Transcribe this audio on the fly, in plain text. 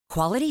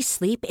Quality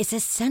sleep is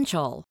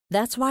essential.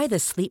 That's why the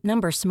Sleep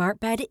Number Smart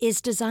Bed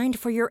is designed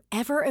for your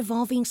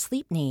ever-evolving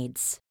sleep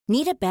needs.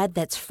 Need a bed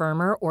that's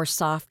firmer or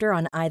softer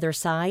on either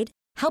side?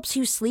 Helps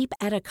you sleep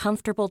at a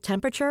comfortable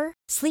temperature?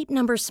 Sleep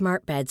Number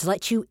Smart Beds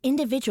let you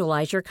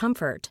individualize your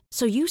comfort,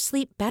 so you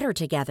sleep better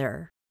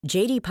together.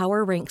 J.D.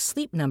 Power ranks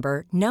Sleep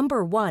Number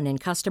number 1 in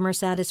customer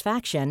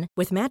satisfaction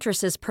with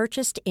mattresses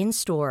purchased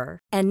in-store.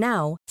 And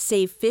now,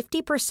 save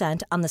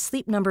 50% on the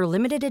Sleep Number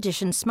Limited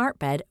Edition Smart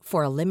Bed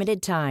for a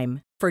limited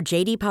time. For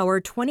J.D. Power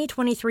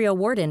 2023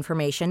 award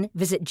information,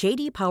 visit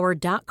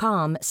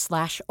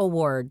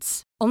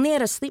jdpower.com/awards. Only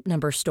at a Sleep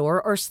Number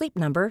store or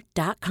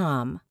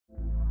sleepnumber.com.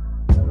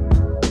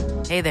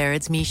 Hey there,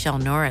 it's Michelle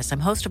Norris.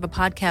 I'm host of a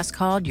podcast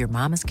called Your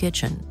Mama's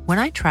Kitchen. When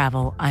I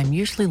travel, I'm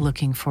usually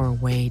looking for a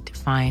way to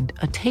find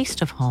a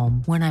taste of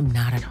home when I'm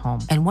not at home.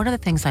 And one of the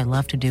things I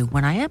love to do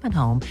when I am at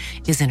home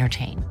is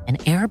entertain. And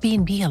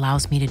Airbnb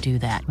allows me to do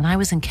that. When I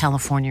was in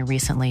California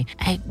recently,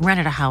 I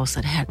rented a house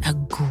that had a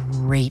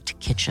great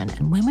kitchen.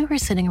 And when we were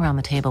sitting around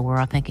the table, we're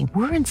all thinking,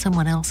 we're in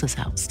someone else's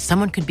house.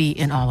 Someone could be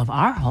in all of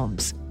our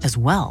homes as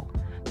well.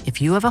 If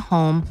you have a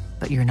home,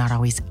 but you're not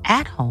always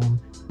at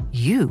home,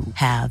 you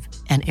have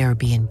an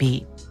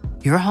Airbnb.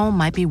 Your home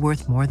might be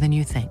worth more than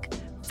you think.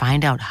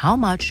 Find out how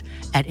much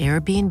at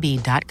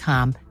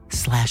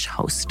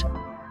airbnb.com/host.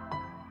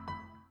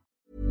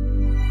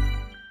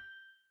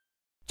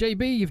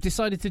 JB, you've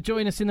decided to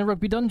join us in the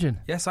Rugby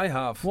Dungeon. Yes, I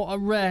have. What a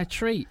rare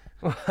treat.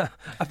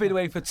 I've been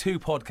away for 2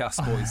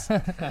 podcasts, boys.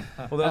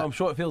 Although I'm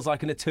sure it feels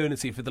like an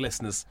eternity for the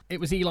listeners. It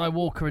was Eli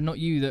Walker and not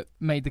you that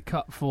made the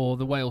cut for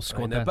the Wales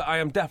squad. But I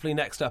am definitely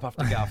next up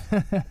after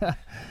Gav.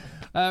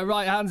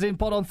 Right, hands in,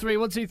 pod on 3.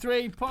 1, 2,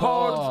 3,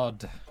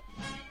 pod.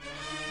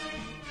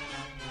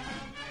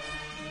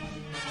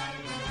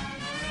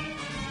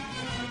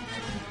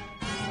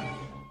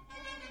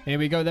 Here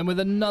we go then with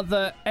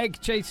another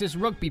Egg Chasers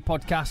Rugby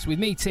podcast with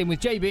me, Tim, with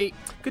JB.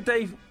 Good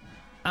day.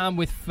 And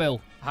with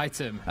Phil. Hi,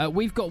 Tim.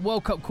 We've got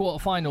World Cup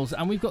quarterfinals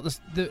and we've got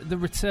the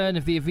return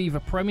of the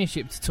Aviva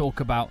Premiership to talk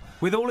about.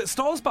 With all its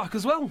stars back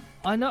as well.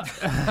 I know.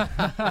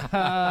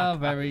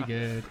 Very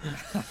good.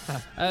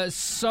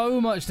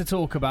 So much to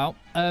talk about.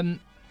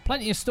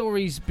 Plenty of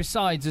stories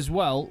besides as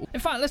well. In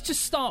fact, let's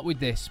just start with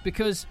this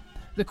because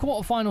the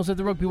quarterfinals of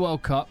the Rugby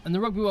World Cup, and the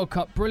Rugby World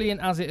Cup,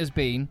 brilliant as it has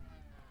been,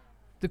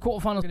 the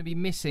quarterfinals are going to be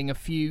missing a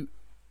few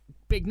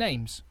big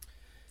names.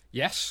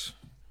 Yes.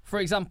 For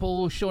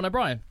example, Sean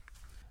O'Brien.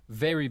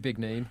 Very big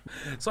name.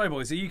 Sorry,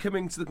 boys, are you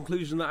coming to the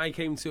conclusion that I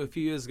came to a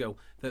few years ago,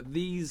 that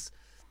these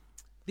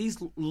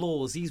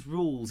laws, these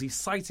rules, these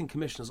citing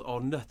commissioners are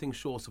nothing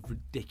short of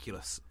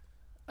ridiculous?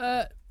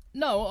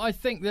 No, I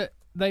think that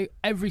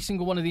every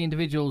single one of the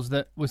individuals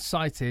that was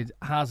cited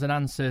has an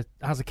answer,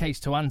 has a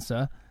case to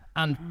answer,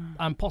 and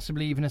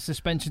possibly even a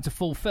suspension to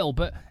fulfil.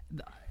 But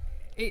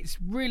it's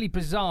really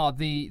bizarre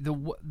the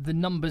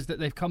numbers that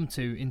they've come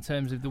to in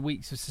terms of the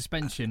weeks of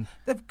suspension.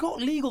 They've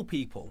got legal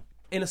people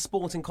in a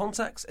sporting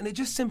context, and it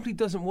just simply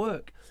doesn't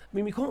work. I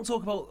mean, we can't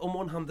talk about, on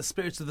one hand, the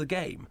spirit of the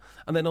game,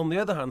 and then on the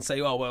other hand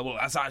say, oh, well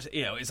that's actually,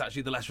 it's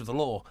actually the letter of the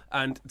law,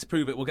 and to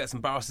prove it, we'll get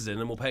some barristers in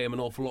and we'll pay them an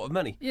awful lot of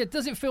money. Yeah,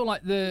 does it feel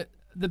like the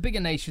bigger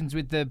nations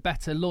with the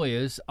better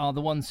lawyers are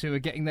the ones who are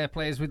getting their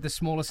players with the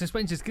smaller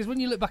suspensions? Because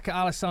when you look back at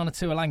Alassana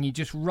Tuolangi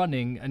just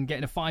running and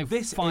getting a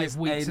five-week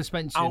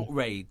suspension,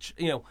 outrage.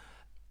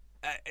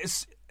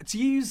 It's to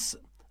use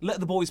 "let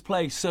the boys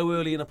play" so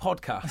early in a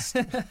podcast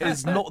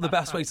is not the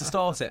best way to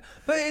start it.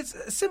 But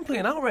it's simply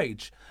an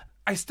outrage.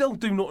 I still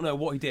do not know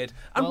what he did,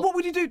 and what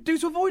would you do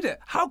to avoid it?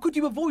 How could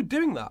you avoid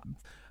doing that?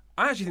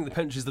 I actually think the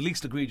penalty is the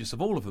least egregious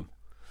of all of them.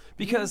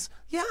 Because,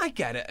 I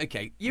get it.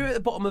 Okay, you're at the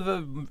bottom of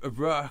a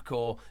ruck,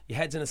 or your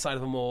head's in the side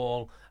of a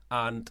maul,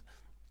 and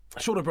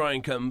Sean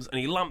O'Brien comes and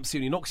he lamps you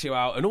and he knocks you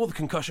out, and all the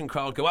concussion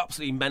crowd go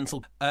absolutely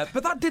mental.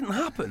 But that didn't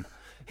happen.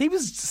 He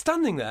was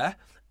standing there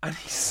and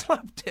he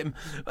slapped him.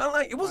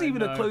 It wasn't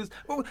even a close.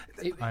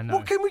 I know.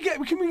 What can we get?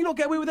 Can we not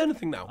get away with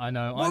anything now? I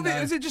know.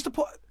 Is it just a?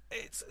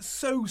 It's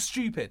so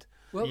stupid.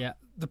 Well,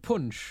 the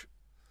punch,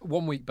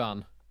 1 week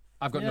ban.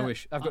 I've got no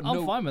issue.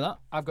 I'm fine with that.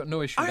 I've got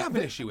no issue. I have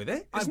an issue with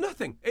it. It's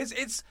nothing.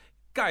 It's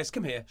guys,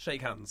 come here,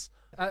 shake hands.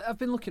 I've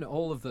been looking at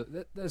all of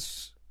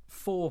there's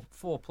four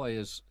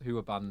players who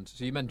were banned.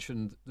 So you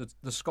mentioned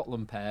the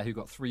Scotland pair who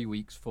got 3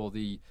 weeks for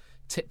the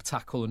tip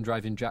tackle and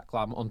driving Jack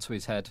Lamb onto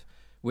his head,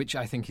 which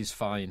I think is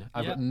fine.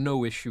 I've got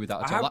no issue with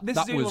that at all. This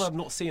is the only one I've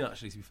not seen,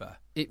 actually, to be fair.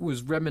 It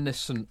was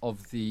reminiscent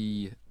of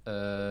the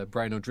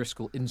Brian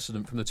O'Driscoll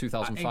incident from the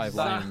 2005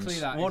 Lions.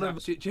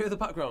 Do you hear the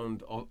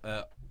background of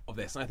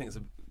this? I think it's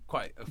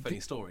quite a funny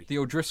story. The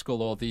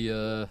O'Driscoll or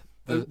the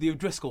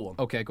O'Driscoll one.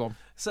 Okay, go on.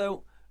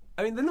 So,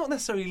 I mean, they're not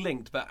necessarily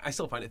linked, but I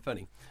still find it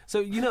funny.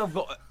 So, I've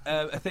got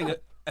a thing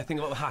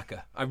about the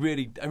hacker. I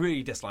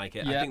really dislike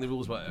it. I think the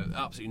rules were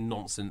absolute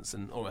nonsense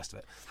and all the rest of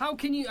it. How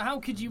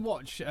could you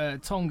watch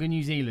Tonga,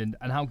 New Zealand,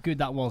 and how good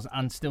that was,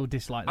 and still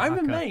dislike the hacker?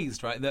 I'm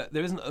amazed, right, that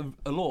there isn't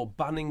a law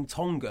banning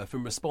Tonga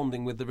from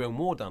responding with their own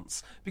war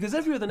dance, because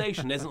every other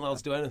nation isn't allowed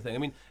to do anything. I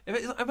mean,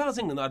 if I was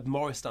England, I'd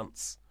Morris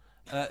dance.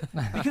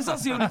 Because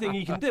that's the only thing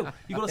you can do.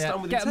 You've got to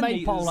stand within 10 metres. Get a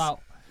maypole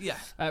out.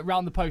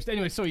 round the post.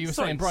 Anyway, you were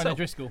saying Brian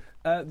O'Driscoll.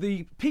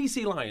 The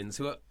PC Lions,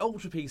 who are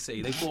ultra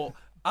PC, they brought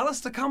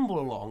Alistair Campbell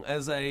along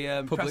as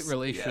a public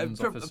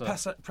relations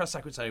officer, press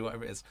secretary,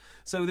 whatever it is.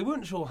 So they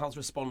weren't sure how to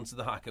respond to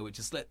the hacker, which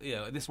is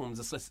this one was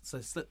a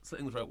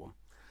slitting the throat one.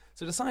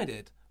 So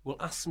decided we'll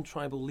ask some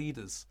tribal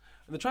leaders,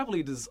 and the tribal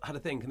leaders had a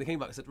think, and they came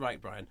back and said, "Right,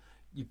 Brian,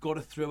 you've got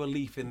to throw a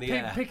leaf in the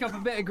air. Pick up a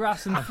bit of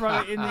grass and throw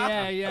it in the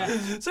air,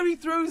 yeah." So he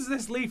throws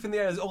this leaf in the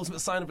air as the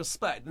ultimate sign of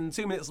respect, and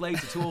 2 minutes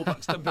later, 2 All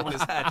Blacks dump him on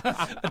his head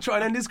and try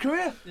and end his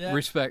career. Yeah.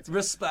 Respect.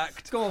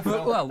 Go on,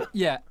 Phil. Well,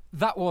 yeah,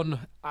 that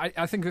one,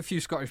 I think a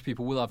few Scottish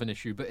people will have an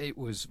issue, but it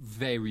was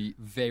very,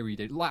 very...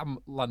 Lamb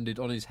landed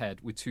on his head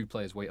with 2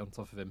 players weight on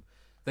top of him.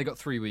 They got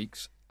 3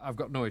 weeks. I've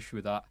got no issue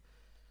with that.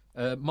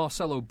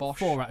 Marcelo Bosch...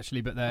 4,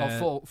 actually, but they're...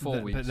 4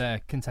 weeks. But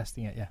they're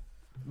contesting it, yeah.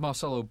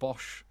 Marcelo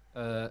Bosch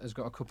has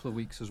got a couple of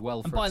weeks as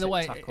well. And for by a the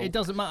way, tackle. it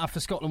doesn't matter for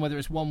Scotland whether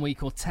it's 1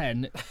 week or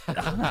 10. It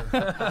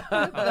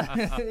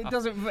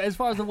doesn't. As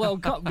far as the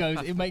World Cup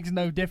goes, it makes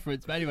no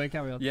difference. But anyway,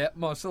 carry on. Yeah,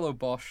 Marcelo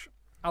Bosch,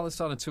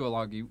 Alessandro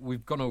Tuolagi,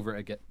 we've gone over it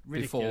again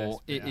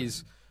before. It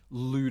is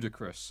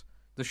ludicrous.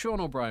 The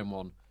Sean O'Brien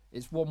one,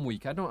 it's 1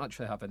 week. I don't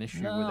actually have an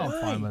issue with it.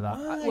 I'm fine with that.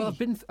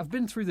 I've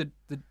been through the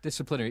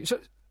disciplinary. So,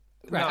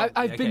 right,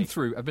 I've been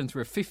through a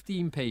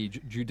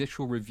 15-page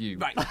judicial review.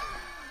 Right.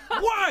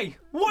 Why?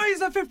 Why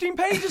is there 15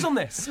 pages on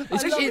this? There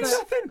should be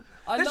nothing.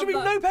 There should be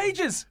no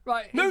pages.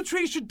 Right. No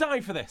tree should die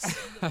for this.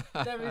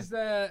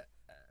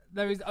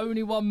 There is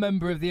only one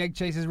member of the Egg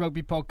Chasers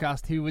Rugby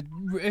podcast who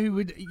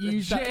would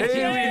use that.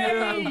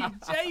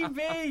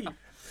 JB.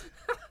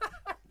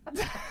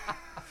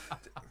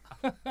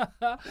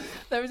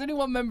 There is only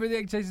one member of the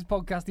Egg Chasers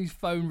podcast whose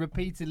phone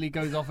repeatedly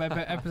goes off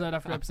episode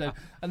after episode,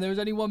 and there is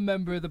only one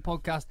member of the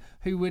podcast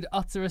who would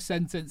utter a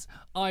sentence,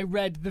 "I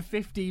read the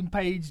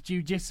 15-page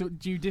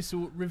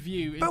judicial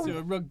review into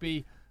a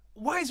rugby."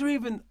 Why is there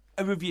even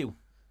a review?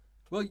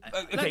 Well,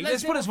 okay,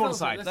 let's put this one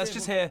aside.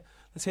 Let's hear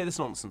this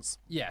nonsense.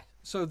 Yeah.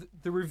 So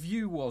the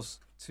review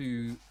was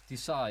to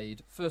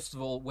decide, first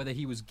of all, whether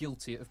he was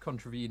guilty of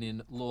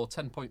contravening Law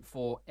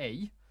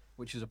 10.4a,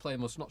 which is a player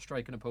must not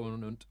strike an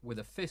opponent with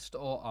a fist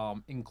or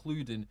arm,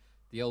 including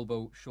the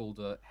elbow,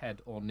 shoulder,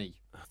 head or knee.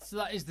 So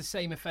that is the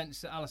same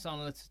offence that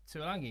Alessandro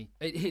Tuolagi.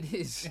 It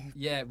is.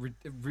 Yeah,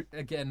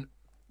 again,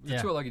 the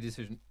Tuolagi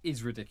decision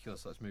is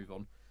ridiculous. Let's move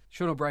on.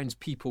 Sean O'Brien's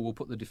people will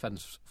put the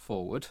defence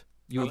forward.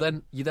 You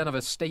then have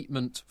a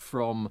statement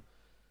from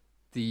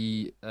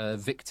the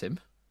victim,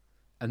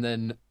 and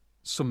then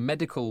some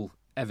medical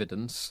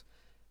evidence,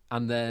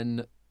 and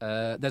then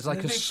there's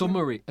like a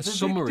summary.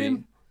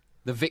 Victim?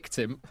 The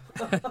victim.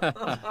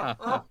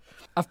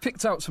 I've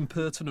picked out some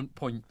pertinent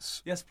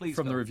points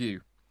from the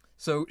review.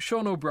 So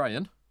Sean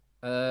O'Brien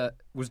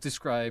was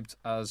described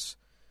as,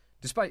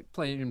 despite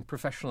playing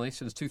professionally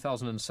since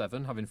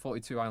 2007, having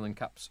 42 Island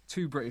caps,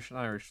 2 British and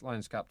Irish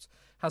Lions caps,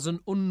 has an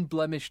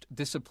unblemished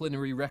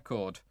disciplinary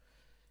record.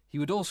 He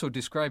would also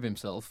describe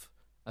himself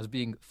as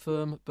being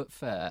firm but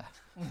fair,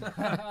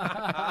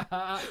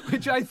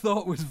 which I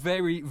thought was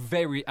very,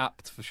 very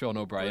apt for Sean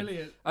O'Brien.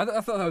 Brilliant. I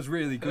thought that was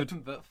really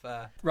good. But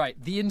fair.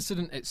 Right, the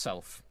incident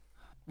itself.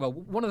 Well,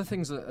 one of the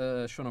things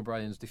that Sean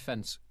O'Brien's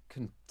defence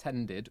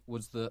contended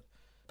was that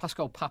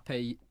Pascal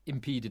Pape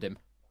impeded him,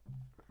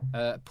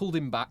 pulled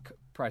him back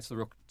prior to the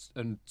ruck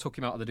and took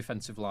him out of the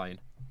defensive line.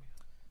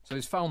 So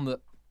it's found that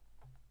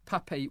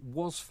Pape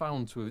was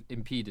found to have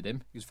impeded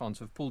him. He was found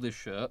to have pulled his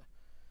shirt.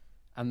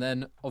 And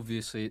then,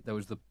 obviously, there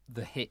was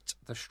the hit,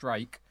 the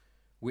strike,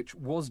 which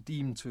was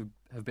deemed to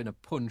have been a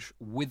punch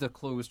with a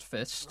closed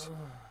fist.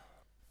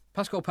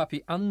 Pascal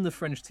Pape and the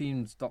French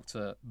team's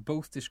doctor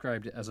both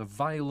described it as a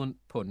violent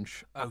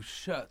punch. Oh,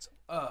 shut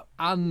up.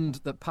 And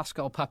that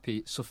Pascal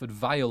Pape suffered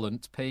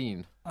violent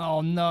pain.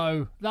 Oh,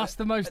 no. That's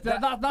the most...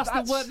 That's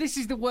the worst. This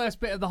is the worst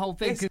bit of the whole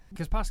thing,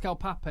 because Pascal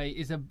Pape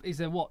is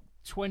a what?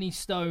 20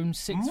 stone,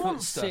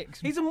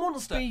 6'6". He's a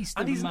monster, beast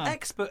and of a he's an man.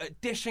 expert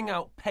at dishing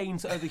out pain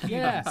to other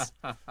humans.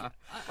 Yeah.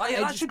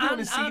 That should be on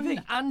his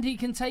CV. And he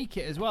can take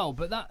it as well.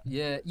 But that,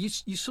 yeah, you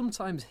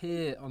sometimes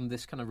hear on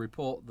this kind of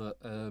report that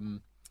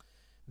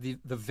the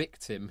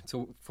victim,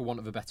 for want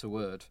of a better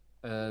word,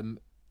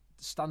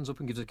 stands up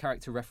and gives a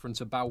character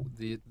reference about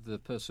the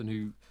person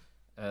who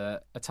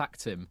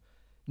attacked him.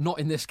 Not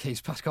in this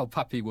case. Pascal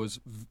Pape was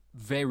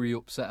very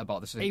upset about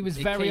this. He was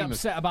very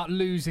upset about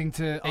losing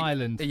to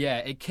Ireland. Yeah,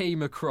 it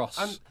came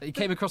across. It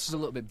came across as a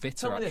little bit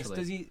bitter. Tell me actually, this: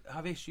 does he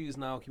have issues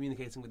now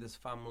communicating with his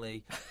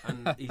family,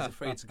 and he's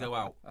afraid to go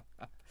out?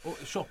 Or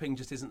shopping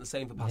just isn't the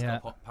same for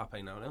Pascal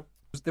Pape now. No,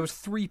 there was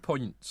 3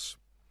 points.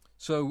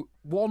 So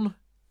one,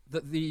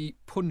 that the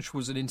punch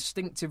was an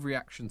instinctive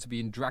reaction to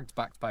being dragged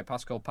back by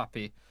Pascal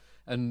Pape,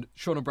 and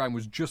Sean O'Brien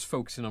was just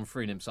focusing on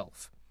freeing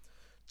himself.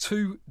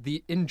 2,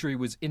 the injury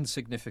was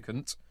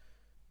insignificant.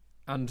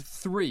 And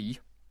 3,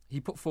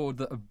 he put forward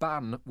that a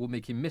ban will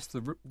make him miss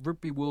the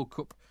Rugby World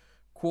Cup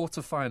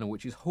quarter-final,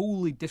 which is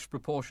wholly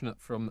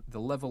disproportionate from the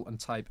level and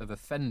type of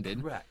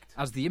offending, correct,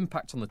 as the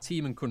impact on the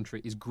team and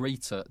country is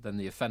greater than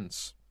the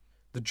offence.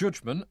 The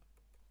judgment...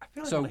 I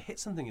feel like I want to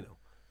hit something,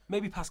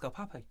 Maybe Pascal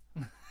Pape.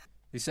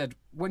 He said,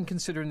 when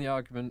considering the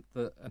argument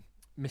that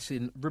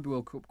missing Rugby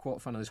World Cup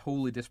quarter-final is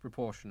wholly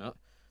disproportionate,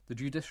 the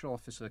judicial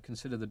officer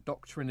considered the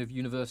doctrine of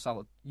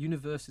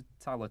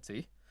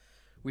universality,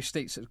 which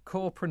states a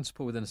core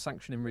principle within a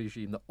sanctioning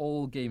regime that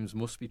all games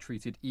must be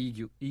treated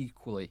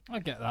equally. I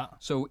get that.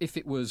 So if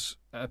it was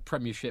a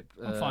Premiership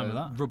I'm fine with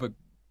that.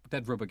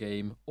 dead rubber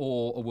game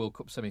or a World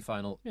Cup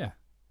semi-final,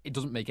 it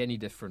doesn't make any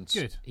difference.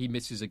 Good. He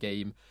misses a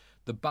game.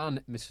 The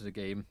ban misses a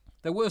game.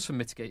 There were some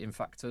mitigating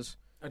factors.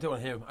 I don't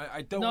want to hear him.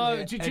 I don't No, want to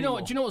hear do you anymore.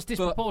 know? Do you know what's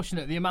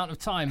disproportionate? The amount of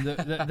time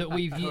that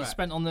we've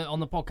spent on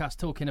the podcast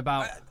talking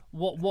about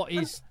what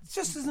is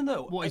just as a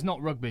note, what is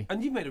not rugby.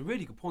 And you've made a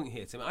really good point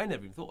here, Tim. I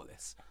never even thought of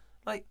this.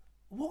 Like,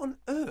 what on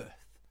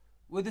earth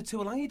were the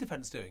Tuolungi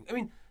defence doing? I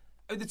mean,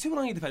 the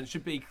Tuolungi defence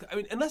should be. I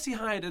mean, unless he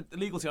hired a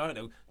legal team, I don't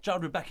know,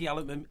 Jared Rebecca,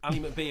 Ali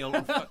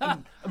McBeal,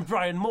 and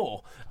Brian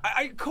Moore.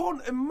 I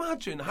can't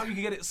imagine how you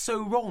could get it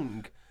so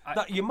wrong.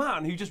 That your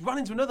man who just ran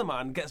into another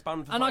man gets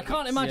banned for 5 And I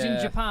can't weeks.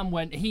 imagine Japan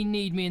went, he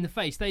kneed me in the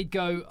face. They'd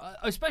go,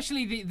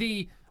 especially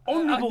the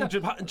Honourable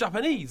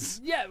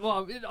Japanese. Yeah,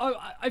 well,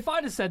 if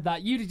I'd have said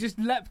that, you'd have just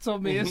leapt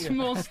on me as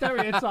more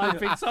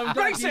stereotyping. So I'm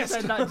glad you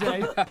said that,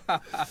 Jay.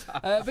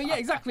 But yeah,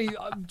 exactly.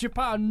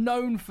 Japan,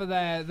 known for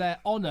their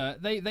honour,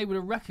 they would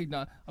have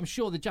recognised. I'm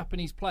sure the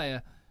Japanese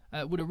player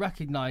would have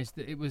recognised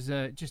that it was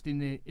just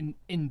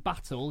in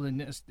battle,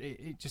 and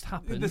it just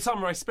happened. The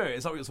samurai spirit,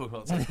 is that what you're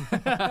talking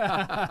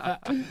about?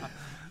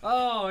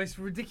 Oh, it's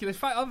ridiculous.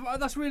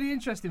 That's really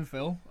interesting,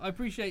 Phil. I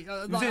appreciate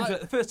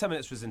The first 10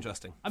 minutes was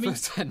interesting. I mean,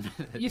 First 10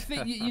 minutes.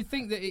 you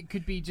think that it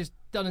could be just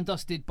done and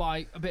dusted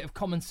by a bit of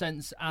common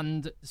sense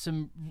and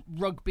some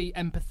rugby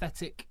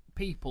empathetic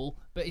people,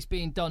 but it's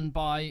being done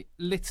by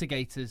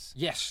litigators.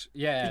 Yes,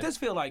 yeah. It does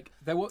feel like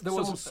there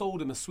someone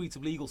sold him a suite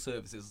of legal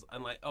services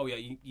and like, oh yeah,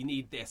 you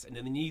need this, and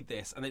then you need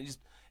this, and then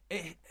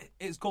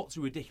it's got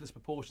to ridiculous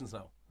proportions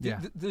now. Yeah.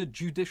 The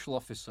judicial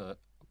officer,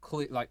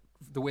 like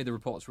the way the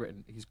report's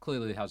written, he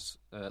clearly has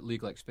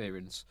legal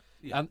experience.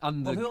 Yeah.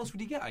 And who else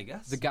would he get, I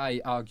guess? The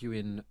guy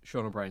arguing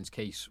Sean O'Brien's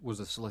case was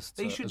a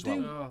solicitor. They should as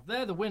well. Oh,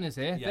 they're the winners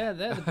here. Yeah.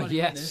 They're the bloody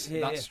Yes,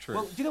 winners. that's true.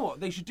 Well, do you know what?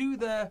 They should do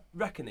their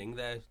reckoning,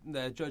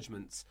 their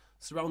judgments,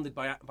 surrounded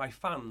by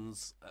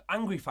fans,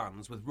 angry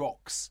fans with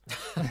rocks.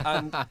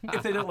 And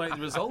if they don't like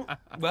the result,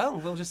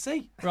 well, we'll just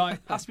see. Right.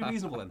 Has to be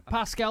reasonable then.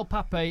 Pascal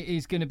Pape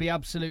is going to be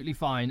absolutely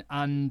fine,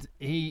 and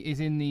he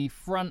is in the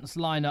France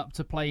lineup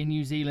to play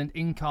New Zealand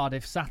in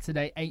Cardiff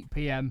Saturday 8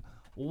 p.m.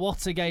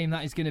 What a game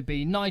that is going to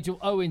be. Nigel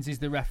Owens is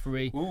the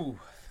referee, Ooh.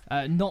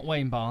 not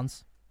Wayne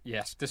Barnes.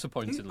 Yes,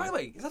 disappointingly. By the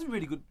way, is that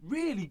a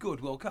really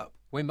good World Cup?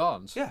 Wayne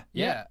Barnes?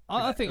 Yeah.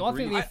 I think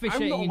the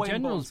officiating in Wayne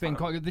general Barnes has been fan.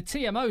 quite good. The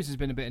TMOs has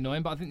been a bit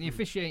annoying, but I think the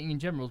officiating in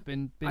general has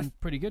been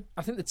pretty good.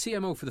 I think the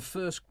TMO for the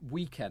first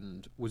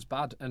weekend was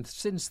bad, and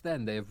since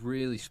then they have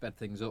really sped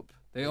things up.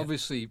 They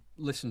obviously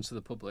listen to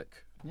the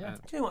public. Yeah.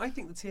 Do you know what? I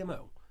think the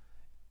TMO,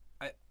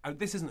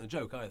 this isn't a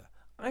joke either,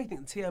 I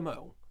think the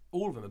TMO,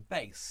 all of them are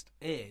based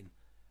in,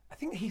 I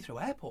think,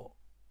 Heathrow Airport.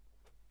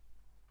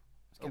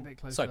 Let's get a bit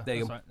closer. Sorry, There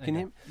you That's go. right, Can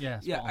there you Yeah,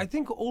 Yeah, spot on. I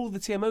think all of the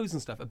TMOs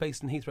and stuff are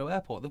based in Heathrow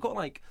Airport. They've got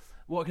like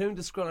what I can only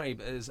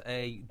describe as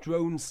a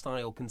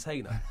drone-style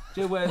container.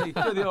 Do you know where the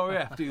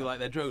RAF do like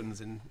their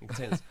drones in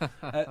containers?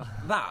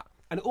 That,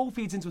 and it all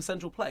feeds into a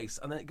central place,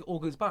 and then it all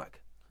goes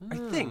back. I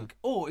think,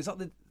 or is that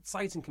the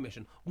Sighting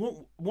Commission?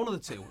 One of the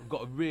two have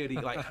got a really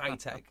like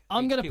high-tech.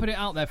 I'm going to HQ. put it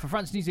out there for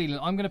France, New Zealand.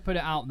 I'm going to put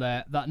it out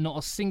there that not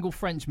a single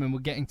Frenchman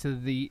would get into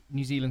the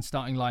New Zealand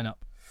starting lineup.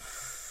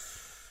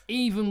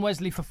 Even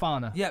Wesley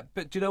Fofana. Yeah,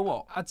 but do you know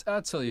what?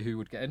 I'd tell you who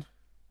would get in.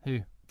 Who?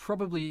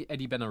 Probably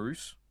Eddie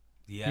Benarous.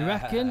 Yeah. You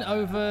reckon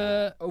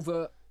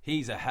over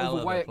He's a hell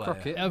of Wyatt a player.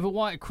 Crockett.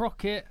 Wyatt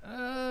Crockett?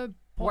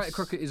 Wyatt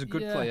Crockett is a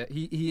good player.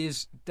 He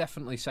is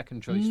definitely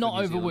second choice. Not for New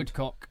over Zealand.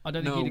 Woodcock. I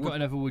don't think he'd have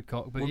gotten over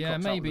Woodcock, but yeah, Woodcock's out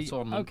of maybe. the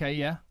tournament. Okay,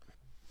 yeah.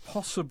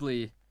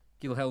 Possibly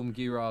Guilherme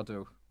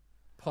Guirado.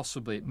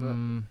 Possibly, but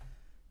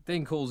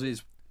Dane Coles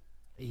is.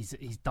 He's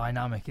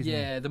dynamic, isn't he?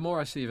 Yeah, the more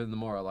I see of him, the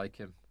more I like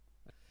him.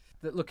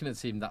 Looking at the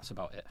team, that's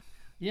about it.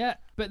 Yeah,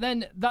 but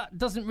then that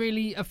doesn't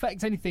really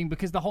affect anything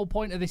because the whole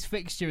point of this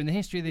fixture and the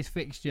history of this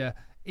fixture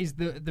is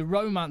the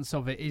romance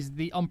of it, is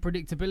the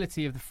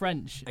unpredictability of the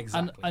French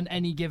and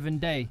any given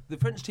day. The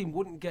French team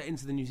wouldn't get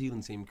into the New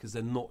Zealand team because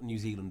they're not New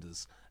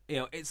Zealanders. You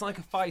know, it's like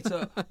a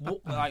fighter.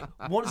 Like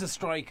one is a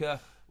striker,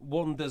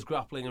 one does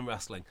grappling and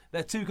wrestling.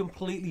 They're two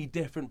completely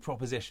different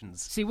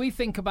propositions. See, we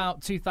think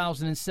about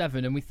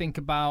 2007 and we think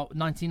about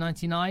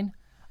 1999,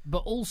 but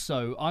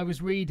also I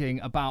was reading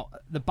about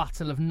the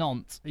Battle of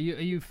Nantes. Are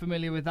you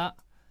familiar with that?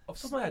 Off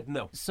the top of my head,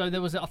 no. So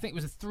there was, I think it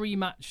was a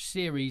 3-match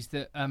series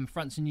that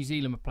France and New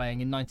Zealand were playing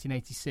in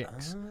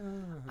 1986,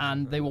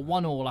 and they were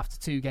 1-1 after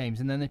 2 games,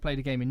 and then they played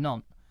a game in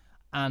Nantes,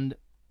 and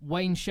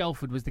Wayne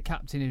Shelford was the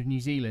captain of New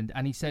Zealand,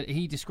 and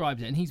he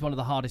described it, and he's one of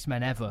the hardest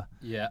men ever.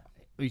 Yeah,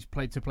 Who's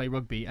played to play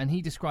rugby, and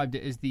he described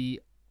it as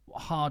the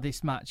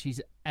hardest match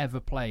he's ever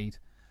played,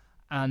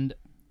 and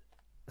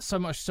so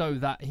much so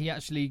that he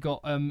actually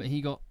got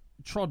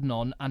trodden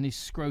on and his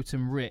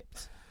scrotum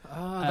ripped.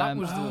 that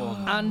was the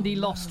one. And he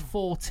lost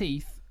 4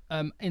 teeth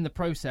in the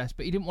process,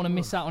 but he didn't want to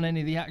miss out on any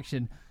of the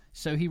action.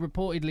 So he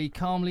reportedly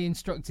calmly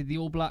instructed the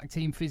All Black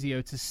team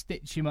physio to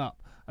stitch him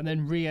up and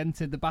then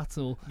re-entered the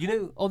battle.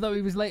 Although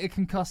he was later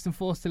concussed and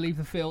forced to leave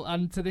the field,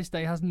 and to this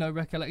day has no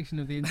recollection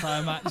of the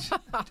entire match.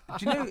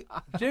 Do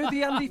you know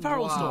the Andy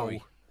Farrell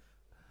story?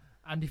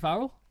 Andy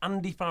Farrell?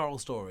 Andy Farrell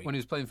story. When he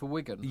was playing for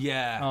Wigan?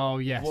 Yeah. Oh,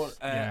 yes.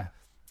 Yeah.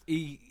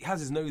 He has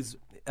his nose.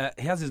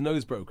 He has his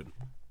nose broken.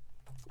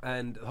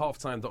 And at half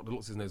time, doctor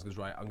looks at his nose and goes,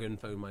 right, I'm going to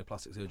phone my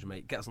plastic surgeon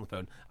mate. Gets on the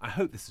phone. I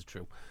hope this is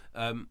true.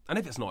 And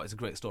if it's not, it's a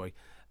great story.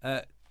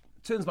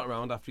 Turns back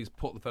around after he's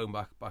put the phone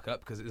back up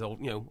because it's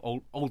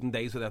olden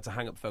days where they had to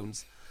hang up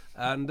phones.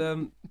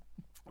 And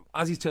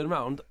as he's turned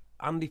around,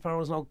 Andy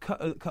Farrell's now cut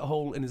a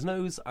hole in his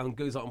nose and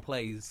goes out and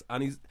plays.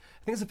 And I think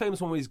it's a famous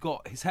one where he's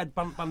got his head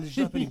bandaged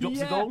up and he drops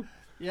a goal.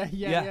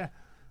 Yeah.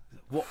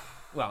 What?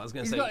 Well, I was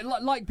going to say...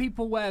 Got, like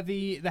people wear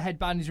the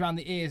headband is around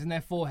the ears and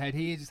their forehead,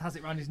 he just has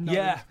it around his nose.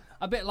 Yeah.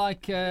 A bit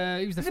like,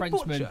 who's the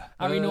Frenchman?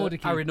 Harry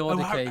Nordique. Harry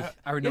Nordique.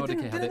 Harry Nordique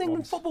didn't had an it England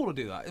once. footballer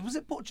do that? Was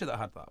it Butcher that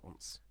had that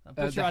once?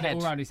 Butcher had it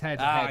all around his head.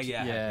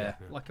 Yeah.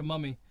 Like a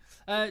mummy.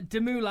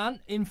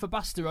 Demoulin in for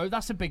Bastereau.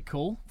 That's a big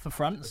call for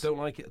France. I don't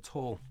like it at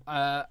all.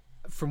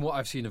 From what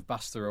I've seen of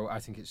Bastereau, I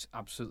think it's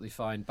absolutely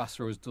fine.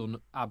 Bastereau has done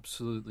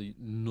absolutely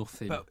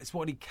nothing. But it's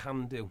what he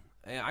can do.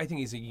 I think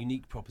he's a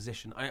unique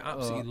proposition. I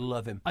absolutely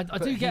love him. I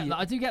do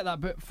get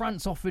that. But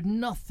France offered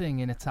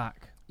nothing in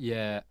attack.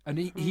 Yeah, and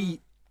he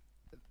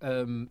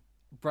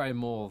Brian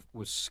Moore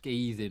was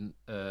scathing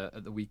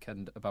at the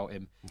weekend about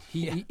him.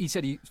 He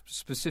said he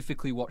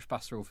specifically watched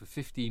Bastereau for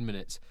 15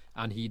 minutes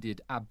and he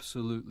did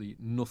absolutely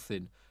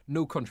nothing.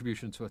 No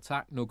contribution to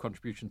attack, no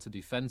contribution to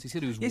defence. He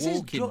said he was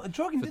jogging,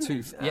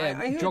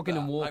 jogging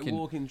and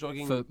walking,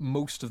 jogging for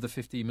most of the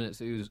 15 minutes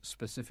that he was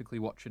specifically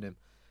watching him.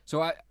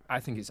 So I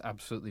think it's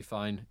absolutely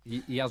fine.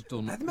 He has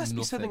done There must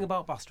be something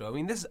about Bastereau. I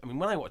mean,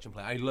 when I watch him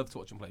play, I love to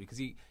watch him play because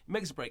he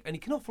makes a break and he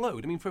can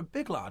offload. I mean, for a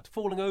big lad,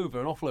 falling over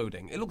and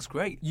offloading, it looks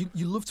great. You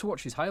love to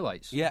watch his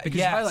highlights. Yeah, because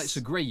his highlights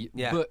are great.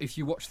 Yeah. But if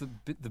you watch the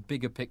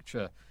bigger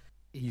picture,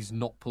 he's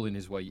not pulling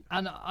his weight.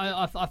 And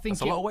I think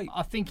that's a lot of weight.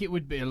 I think it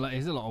would be it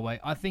is a lot of weight.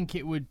 I think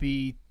it would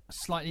be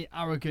slightly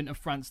arrogant of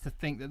France to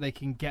think that they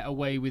can get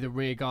away with a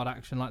rearguard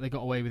action like they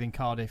got away with in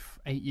Cardiff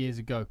 8 years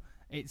ago.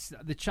 It's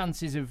the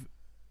chances of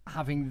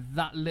having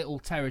that little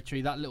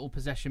territory, that little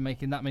possession,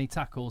 making that many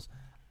tackles,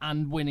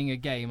 and winning a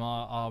game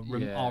are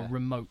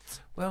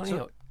remote.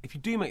 Well, if you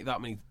do make that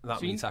many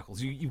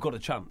tackles, you've got a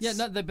chance. Yeah,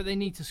 but they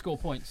need to score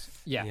points.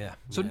 Yeah.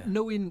 So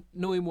knowing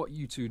what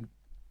you two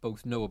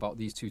both know about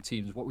these two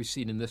teams, what we've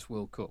seen in this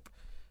World Cup,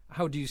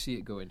 how do you see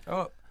it going?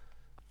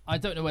 I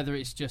don't know whether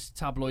it's just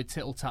tabloid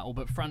tittle-tattle,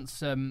 but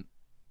France.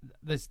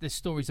 There's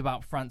stories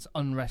about France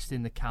unrest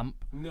in the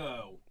camp.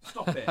 No,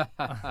 stop it.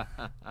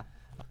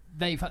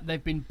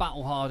 They've been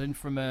battle hardened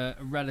from a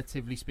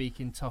relatively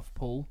speaking tough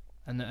pool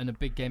and a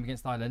big game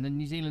against Ireland, and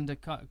New Zealand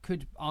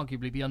could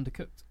arguably be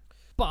undercooked.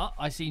 But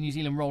I see New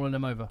Zealand rolling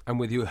them over. I'm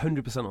with you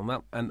 100% on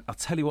that, and I'll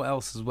tell you what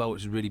else as well,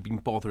 which has really been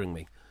bothering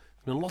me.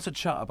 There's been a lot of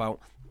chat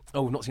about,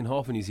 we've not seen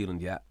half of New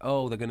Zealand yet.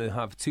 They're going to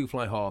have two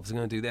fly halves. They're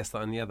going to do this,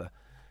 that, and the other.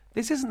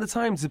 This isn't the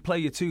time to play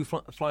your two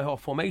fly half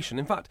formation.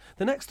 In fact,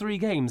 the next three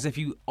games, if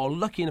you are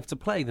lucky enough to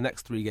play the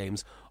next three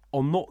games,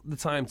 are not the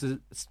time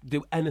to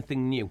do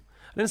anything new.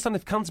 I understand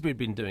if Canterbury had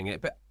been doing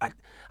it, but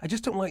I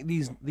just don't like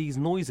these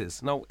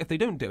noises. Now, if they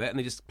don't do it and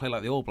they just play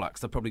like the All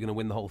Blacks, they're probably going to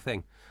win the whole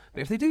thing.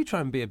 But if they do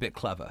try and be a bit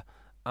clever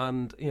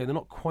and they're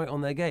not quite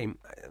on their game,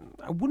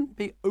 I wouldn't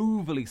be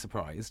overly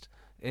surprised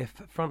if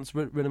France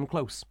ran them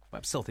close. I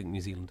still think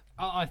New Zealand.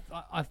 I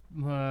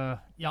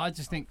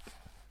just think.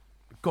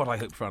 God, I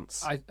hope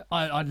France.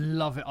 I'd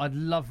love it. I'd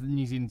love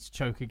New Zealand to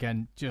choke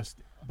again,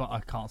 but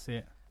I can't see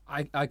it.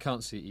 I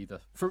can't see it either.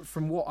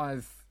 From what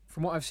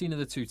I've seen of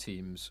the two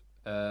teams,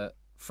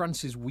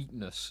 France's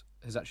weakness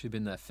has actually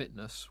been their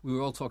fitness. We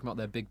were all talking about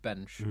their big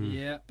bench,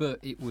 but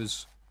it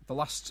was the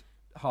last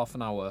half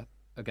an hour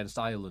against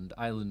Ireland.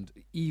 Ireland,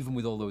 even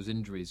with all those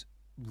injuries,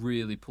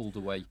 really pulled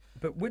away.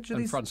 But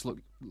France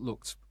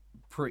looked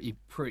pretty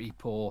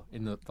poor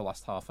in the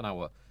last half an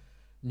hour.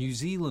 New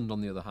Zealand,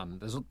 on the other hand,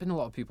 there's been a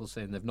lot of people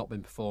saying they've not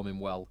been performing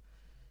well.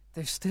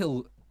 They've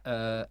still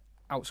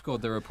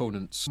outscored their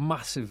opponents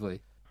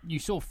massively. You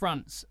saw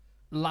France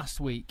last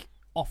week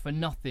offer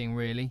nothing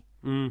really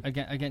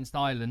against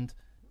Ireland.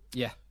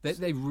 Yeah,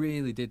 they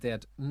really did. They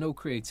had no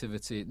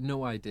creativity,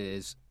 no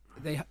ideas.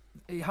 They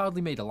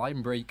hardly made a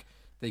line break.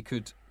 They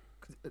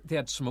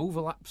had some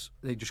overlaps.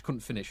 They just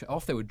couldn't finish it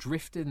off. They were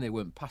drifting. They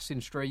weren't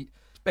passing straight.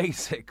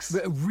 Basics.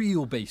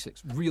 Real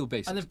basics.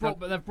 And they've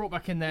brought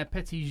back in their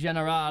petit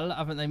general,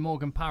 haven't they?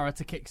 Morgan Parra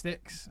to kick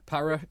sticks.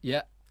 Parra,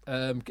 yeah.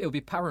 It'll be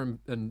Parra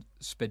and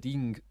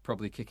Speding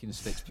probably kicking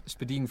sticks.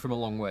 Speding from a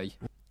long way.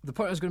 The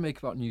point I was going to make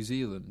about New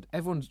Zealand,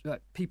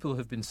 people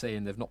have been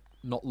saying they've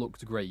not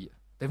looked great.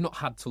 They've not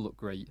had to look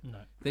great. No.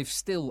 They've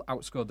still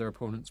outscored their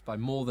opponents by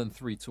more than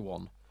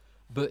 3-1,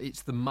 but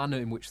it's the manner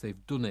in which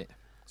they've done it.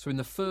 So in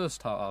the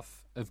first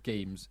half of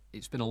games,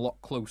 it's been a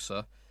lot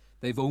closer.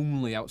 They've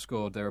only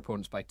outscored their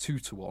opponents by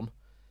 2-1.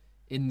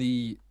 In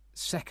the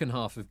second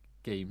half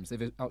games.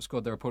 They've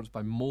outscored their opponents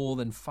by more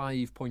than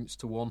 5 points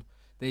to 1.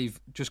 They've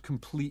just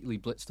completely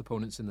blitzed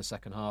opponents in the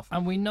second half.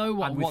 And we know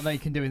what they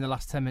can do in the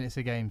last 10 minutes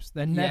of games.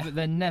 They're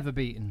never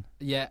beaten.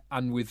 Yeah,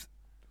 and with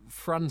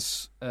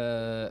France,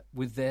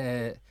 with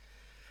their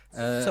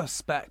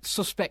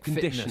suspect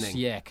conditioning.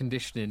 Fitness,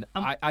 conditioning.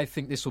 I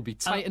think this will be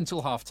tight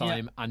until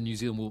half-time, and New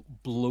Zealand will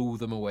blow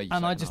them away.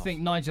 And I just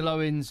think Nigel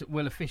Owens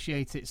will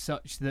officiate it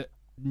such that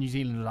New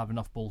Zealand will have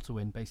enough ball to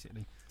win,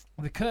 basically.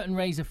 The curtain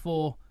raiser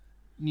for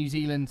New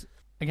Zealand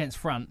against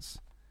France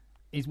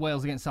is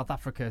Wales against South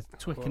Africa,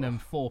 Twickenham,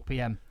 4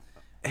 p.m.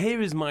 Here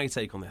is my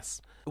take on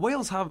this.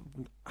 Wales have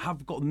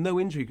got no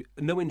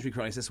injury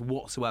crisis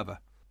whatsoever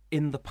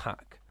in the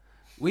pack.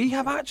 We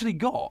have actually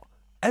got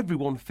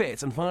everyone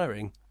fit and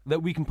firing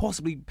that we can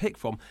possibly pick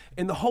from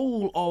in the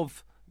whole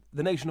of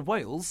the nation of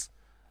Wales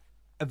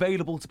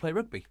available to play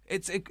rugby.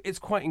 It's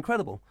quite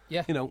incredible.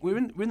 Yeah. We're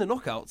in the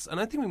knockouts, and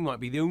I think we might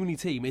be the only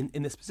team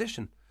in this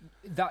position.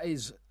 That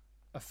is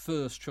a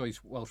first choice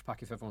Welsh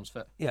pack if everyone's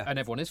fit. Yeah. And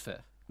everyone is fit.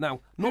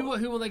 Now, who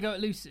will they go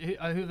at loose? Who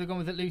have they gone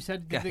with at loose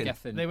head?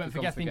 Gethin. They went for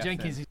Gethin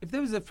Jenkins. If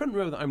there was a front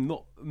row that I'm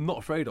not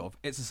afraid of,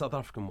 it's the South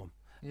African one.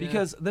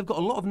 Because they've got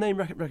a lot of name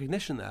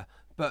recognition there,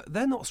 but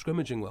they're not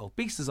scrimmaging well.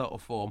 Beast is out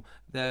of form.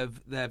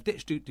 They've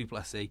ditched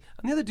Duplessis,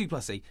 and the other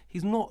Duplessis,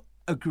 he's not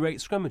a great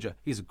scrummager.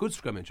 He's a good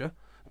scrummager,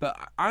 but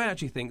I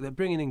actually think that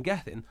bringing in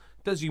Gethin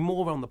does you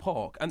more around the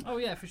park. And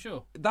for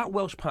sure. That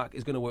Welsh pack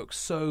is going to work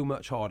so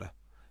much harder.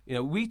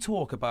 We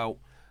talk about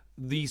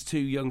these two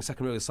young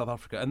second rowers of South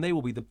Africa, and they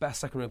will be the best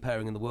second row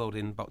pairing in the world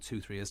in about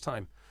 2-3 years'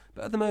 time.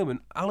 But at the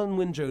moment, Alan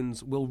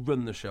Wynne-Jones will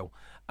run the show.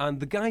 And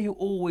the guy who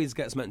always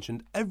gets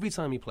mentioned every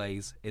time he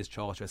plays is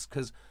Charteris,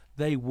 because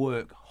they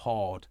work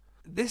hard.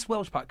 This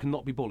Welsh pack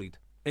cannot be bullied.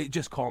 It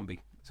just can't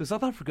be. So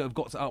South Africa have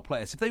got to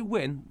outplay us. If they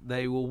win,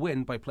 they will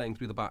win by playing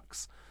through the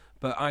backs.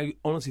 But I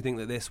honestly think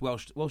that this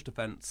Welsh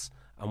defence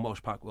and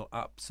Welsh pack will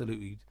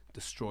absolutely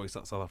destroy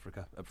South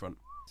Africa up front.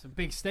 It's a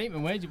big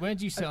statement. Where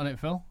do you sit on it,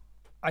 Phil?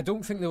 I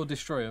don't think they'll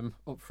destroy them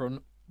up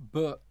front,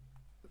 but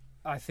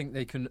I think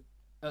they can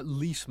at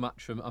least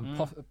match them and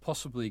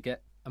possibly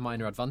get a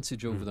minor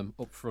advantage over them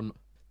up front.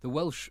 The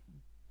Welsh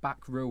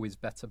back row is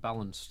better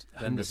balanced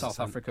than the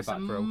South Africa back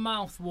row. It's a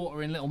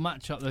mouth-watering little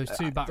match-up, those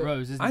two back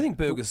rows, isn't it? I think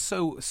Berger's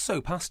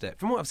so past it.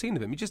 From what I've seen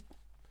of him, he's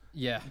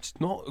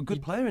not a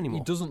good player anymore.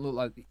 He doesn't look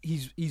like...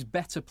 He's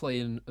better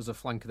playing as a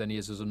flanker than he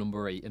is as a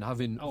number 8, and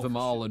having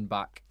Vermaelen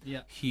back...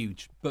 Yeah.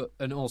 Huge.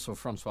 And also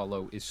Francois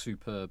Lowe is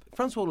superb.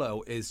 Francois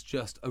Lowe is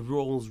just a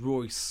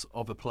Rolls-Royce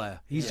of a player.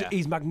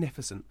 He's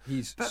magnificent.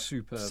 He's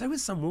superb. So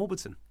is Sam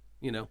Warburton,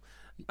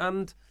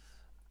 And...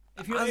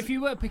 If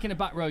you were picking a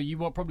back row, you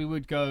probably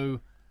would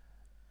go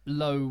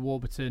Lowe,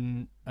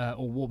 Warburton,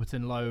 or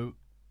Warburton, Lowe,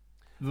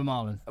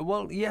 Vermaelen.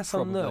 Well, yes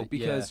and no,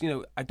 because,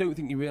 I don't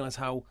think you realise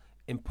how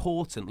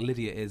important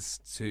Lydia is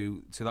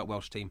to that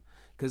Welsh team,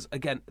 because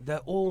again they're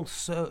all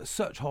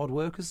such hard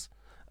workers,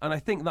 and I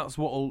think that's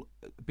what will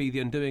be the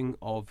undoing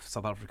of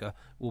South Africa,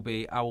 will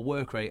be our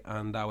work rate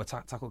and our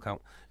tackle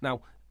count.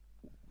 Now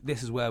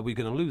this is where we're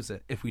going to lose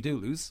it. If we do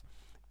lose,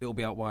 it'll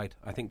be out wide.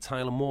 I think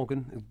Tyler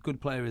Morgan,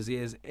 good player as he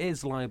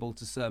is liable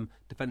to some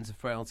defensive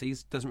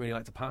frailties, doesn't really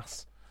like to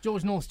pass.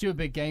 George North's due a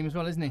big game as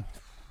well, isn't he?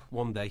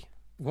 One day.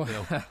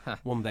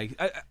 One day.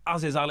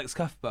 As is Alex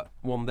Cuthbert,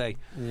 one day.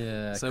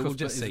 Yeah. So we'll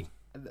just see.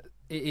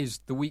 It is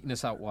the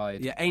weakness out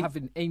wide. Yeah,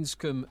 having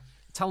Ainscombe,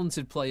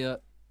 talented player,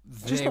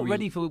 just not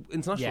ready for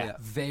international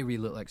yet. Very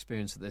little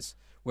experience at this.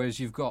 Whereas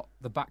you've got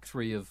the back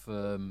three of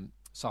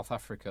South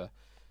Africa,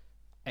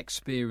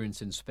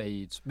 experience in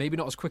spades. Maybe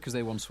not as quick as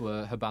they once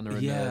were, Habana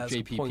and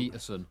JP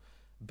Peterson.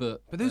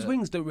 But those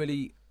wings don't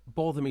really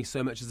bother me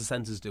so much as the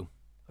centres do.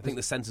 I think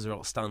the centres are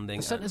outstanding.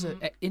 The centres are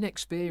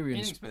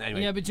inexperienced.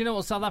 Anyway. Yeah, but do you know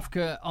what? South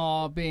Africa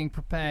are being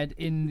prepared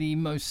in the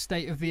most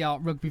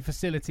state-of-the-art rugby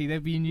facility.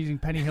 They've been using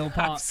Penny Hill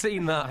Park. I've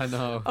seen that. I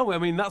know. Oh, I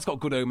mean, that's got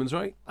good omens,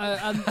 right?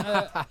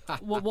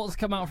 What's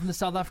come out from the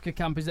South Africa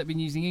camp is they've been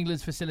using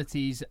England's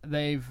facilities.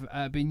 They've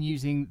been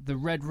using the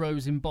Red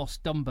Rose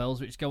embossed dumbbells,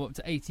 which go up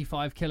to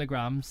 85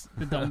 kilograms,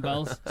 the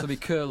dumbbells. So be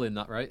curling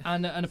that, right?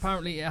 And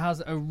apparently it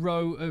has a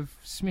row of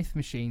Smith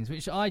machines,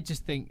 which I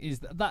just think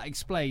that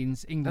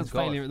explains England's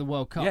failure at the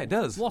World Cup. Yeah, it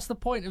does. What's the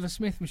point of a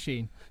Smith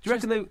machine? Do you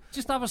reckon they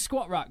just have a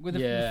squat rack with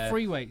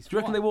free weights? Do you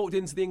reckon they walked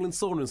into the England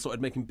sauna and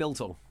started making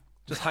biltong,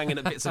 just hanging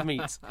at bits of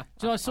meat? Do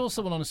you know, I saw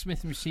someone on a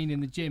Smith machine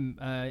in the gym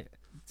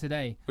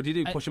today. What did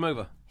you do? Push him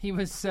over? He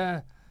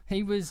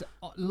was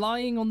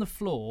lying on the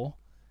floor,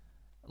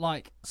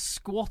 like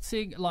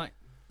squatting, like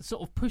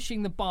sort of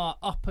pushing the bar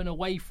up and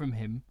away from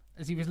him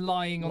as he was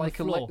lying on the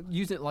floor.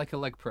 Using it like a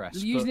leg press.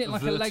 Using it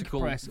like a leg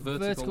press.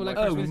 Vertical leg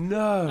press. Oh,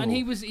 no. And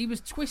he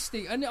was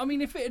twisting. And I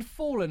mean, if it had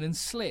fallen and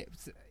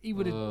slipped, he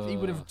would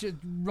have just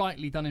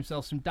rightly done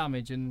himself some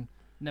damage and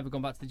never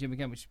gone back to the gym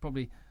again, which is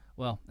probably...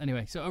 Well,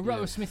 anyway, so a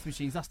row of Smith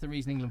machines, that's the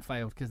reason England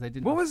failed, because they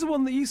didn't... What was the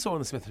one that you saw on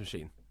the Smith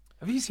machine?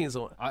 Have you seen it?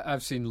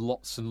 I've seen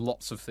lots and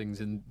lots of things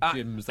in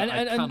gyms that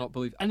I cannot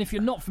believe. And if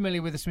you're not familiar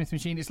with a Smith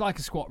machine, it's like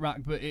a squat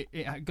rack, but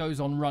it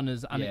goes on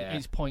runners, and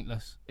it's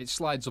pointless. It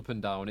slides up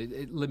and down.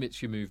 It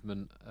limits your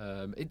movement.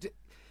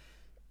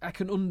 I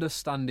can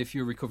understand if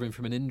you're recovering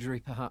from an injury,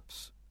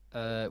 perhaps,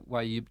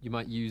 where you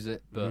might use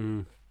it, but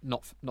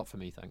not for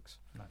me, thanks.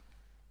 No.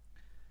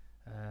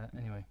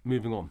 Anyway,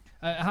 moving on.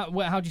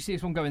 How do you see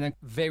this one going then?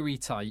 Very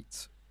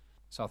tight.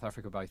 South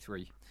Africa by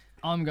 3.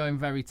 I'm going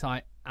very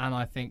tight, and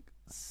I think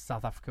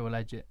South Africa will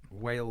edge it.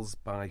 Wales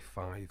by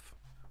 5.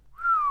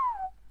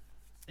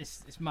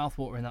 It's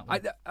mouthwatering, that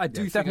one. I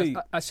do think definitely.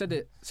 I said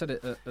it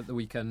at the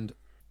weekend.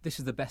 This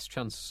is the best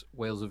chance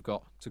Wales have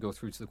got to go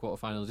through to the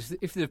quarterfinals.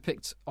 If they'd have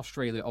picked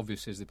Australia,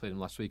 obviously, as they played them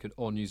last week,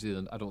 or New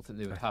Zealand, I don't think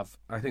they would have.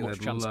 I think much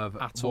they'd chance love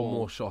at one all.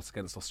 more shot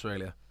against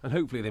Australia, and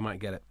hopefully they might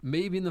get it.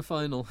 Maybe in the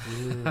final.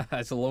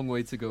 It's a long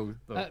way to go,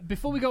 though.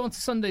 Before we go on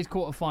to Sunday's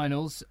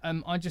quarterfinals,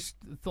 I just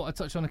thought I'd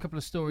touch on a couple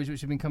of stories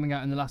which have been coming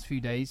out in the last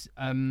few days.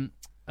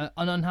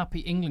 An unhappy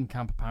England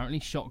camp, apparently.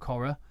 Shock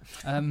horror.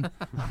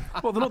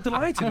 Well, they're not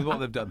delighted with what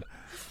they've done.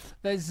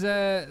 There's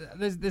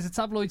a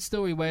tabloid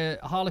story where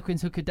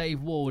Harlequins hooker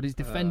Dave Ward is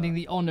defending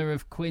the honour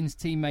of Quinn's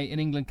teammate and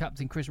England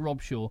captain Chris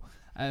Robshaw.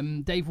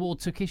 Dave Ward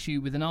took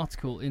issue with an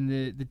article in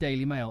the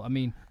Daily Mail. I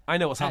mean, I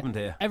know what's happened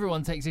here.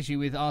 Everyone takes issue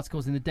with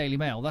articles in the Daily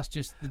Mail. That's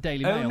just the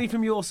Daily Mail. Only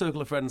from your circle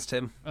of friends,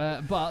 Tim.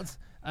 But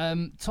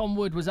Tom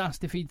Wood was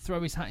asked if he'd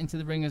throw his hat into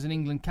the ring as an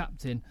England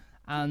captain,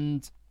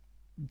 and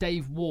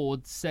Dave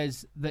Ward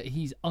says that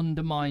he's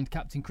undermined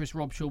Captain Chris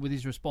Robshaw with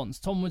his response.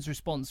 Tom Wood's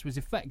response was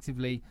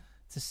effectively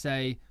to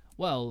say,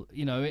 well,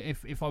 you know,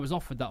 if I was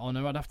offered that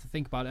honour, I'd have to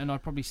think about it and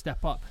I'd probably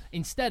step up.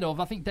 Instead of,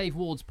 I think Dave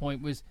Ward's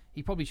point was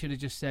he probably should have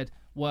just said,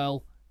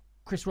 well,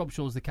 Chris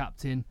Robshaw's the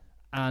captain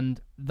and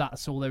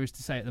that's all there is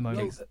to say at the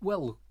moment.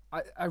 Well,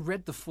 I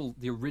read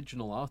the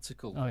original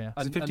article. Oh, yeah.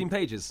 Is it 15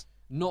 pages?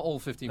 Not all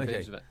 15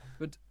 pages of it.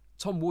 But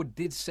Tom Wood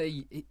did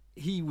say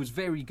he was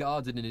very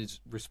guarded in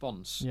his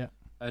response. Yeah.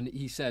 And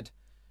he said,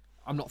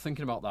 I'm not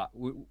thinking about that.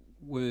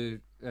 We're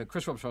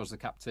Chris Robshaw's the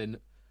captain.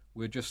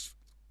 We're just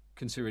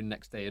considering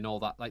next day and all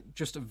that. Like,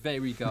 just a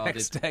very guarded...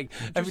 Next day.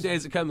 Every day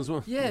as it comes.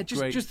 Well, yeah,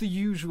 great. just the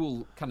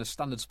usual kind of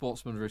standard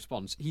sportsman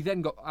response. He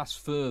then got asked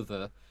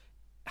further,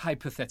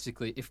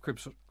 hypothetically, if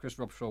Chris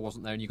Robshaw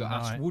wasn't there and you got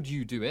asked, would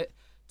you do it?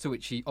 To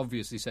which he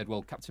obviously said,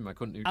 well, captain my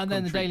country. And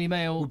then the Daily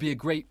Mail... would be a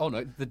great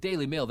honour. The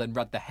Daily Mail then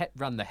ran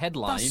the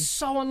headline. That's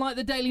so unlike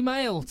the Daily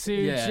Mail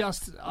to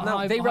just...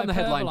 No, they ran the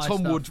headline, Tom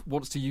stuff. Wood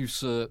wants to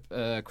usurp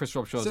Chris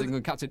Robshaw as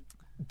England captain.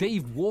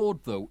 Dave Ward,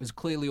 though, has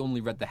clearly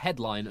only read the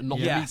headline and not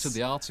the meat of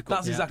the article.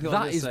 That's exactly what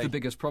I was That is saying. the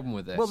biggest problem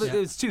with this. Well,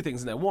 there's two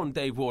things in there. One,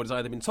 Dave Ward has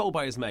either been told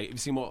by his mate, have you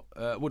seen what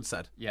Wood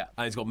said? Yeah.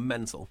 And he's got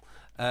mental.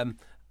 And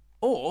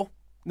the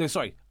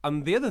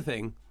other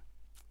thing,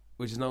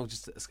 which is now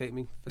just escaped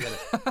me, forget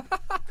it.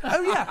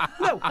 Oh, yeah,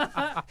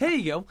 no, here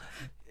you go.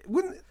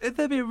 Wouldn't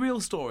there be a real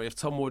story if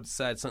Tom Wood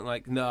said something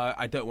like, no,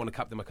 I don't want to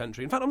captain my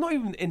country? In fact, I'm not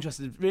even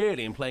interested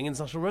really in playing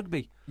international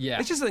rugby. Yeah.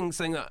 It's just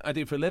something that I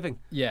do for a living.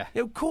 Yeah.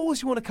 You know, of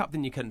course you want to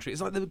captain your country.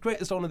 It's like the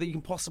greatest honour that you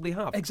can possibly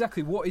have.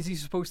 Exactly. What is he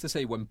supposed to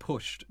say when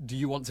pushed? Do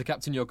you want to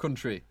captain your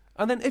country?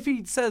 And then if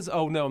he says,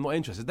 oh, no, I'm not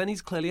interested, then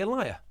he's clearly a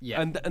liar.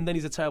 Yeah. And then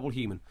he's a terrible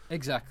human.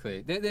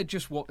 Exactly. They're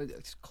just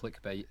it's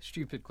clickbait.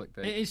 Stupid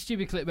clickbait. It is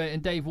stupid clickbait,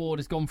 and Dave Ward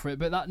has gone for it.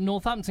 But that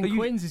Northampton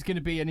Quins is going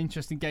to be an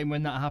interesting game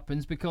when that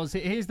happens, because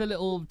here's the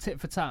little tit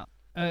for tat.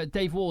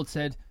 Dave Ward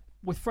said,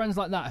 with friends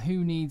like that,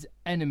 who needs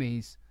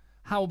enemies?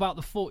 How about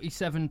the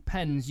 47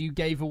 pens you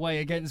gave away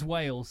against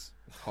Wales?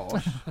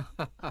 Harsh.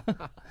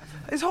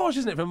 It's harsh,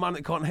 isn't it, for a man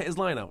that can't hit his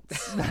line out?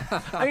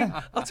 I mean,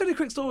 I'll tell you a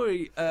quick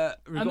story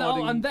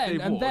regarding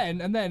Dave Ward.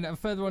 And then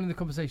further on in the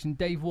conversation,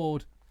 Dave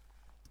Ward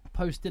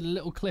posted a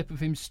little clip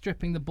of him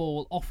stripping the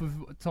ball off of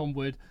Tom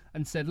Wood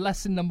and said,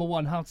 lesson number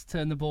 1, how to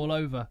turn the ball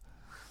over.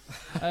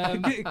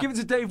 Give it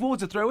to Dave Ward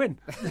to throw in.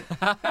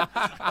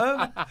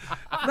 Now,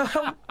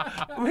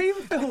 me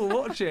and Phil were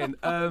watching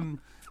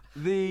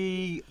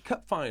the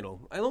cup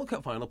final, not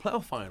cup final,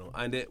 playoff final,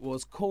 and it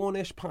was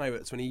Cornish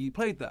Pirates when he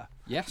played there.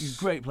 Yes. He's a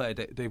great player,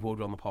 Dave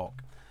Ward, on the park.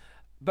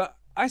 But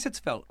I said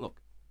to Phil, look,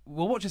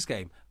 we'll watch this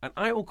game, and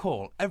I will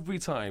call every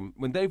time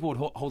when Dave Ward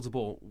holds the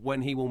ball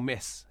when he will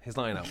miss his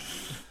line out.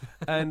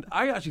 And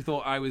I actually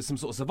thought I was some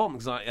sort of savant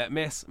because I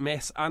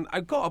miss, and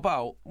I got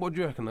about, what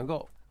do you reckon? I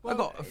got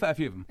a fair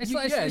few of them. It's You-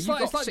 like, yeah, it's you like,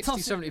 got it's like 60,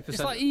 tossing, 70%.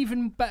 it's like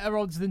even better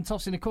odds than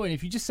tossing a coin.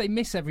 If you just say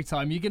miss every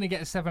time, you're going to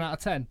get a 7 out of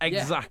 10.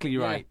 Exactly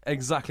right.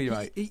 Exactly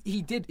right.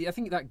 He did. I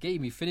think that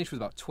game he finished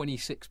with about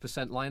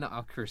 26% line-out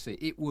accuracy.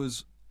 It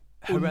was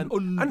Horrendous.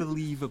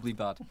 unbelievably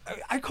bad.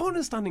 I can't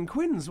understand in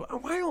Quins.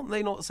 Why aren't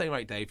they not saying,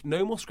 right, Dave,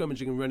 no more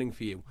scrummaging and running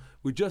for you.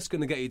 We're just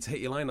going to get you to hit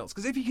your lineouts.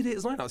 Because if he could hit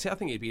his lineouts, I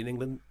think he'd be in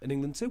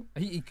England too.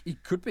 He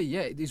could be,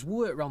 yeah. His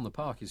work around the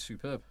park is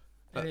superb.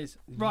 It is.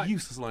 Right.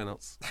 Useless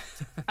lineouts.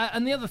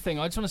 And the other thing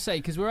I just want to say,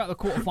 because we're at the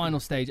quarter-final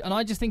stage, and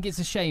I just think it's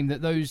a shame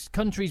that those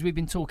countries we've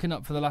been talking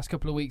up for the last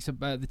couple of weeks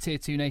about the Tier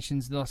 2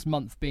 nations the last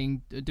month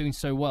doing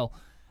so well,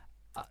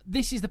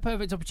 this is the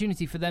perfect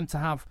opportunity for them to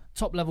have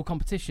top-level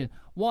competition.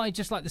 Why,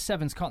 just like the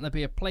Sevens, can't there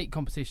be a plate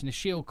competition, a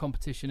shield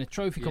competition, a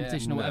trophy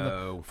competition or whatever?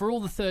 No. For all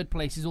the third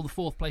places, all the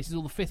fourth places,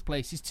 all the fifth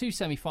places, 2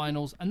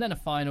 semi-finals, and then a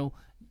final.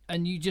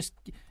 and you just...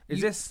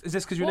 Is this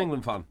because you're an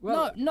England fan?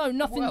 Well,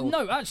 nothing. well.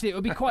 No, actually, it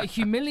would be quite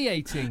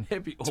humiliating.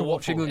 It'd be to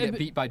watch awful. England get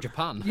beat by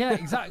Japan. Yeah,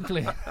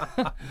 exactly.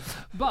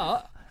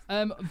 but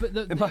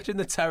Imagine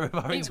the terror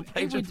of having to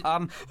play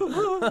Japan.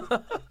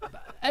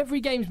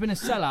 Every game's been a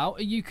sellout.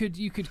 You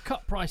could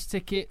cut price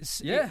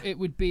tickets. Yeah. It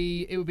would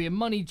be a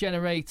money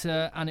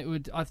generator, and it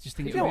would. I just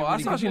think it would be a That's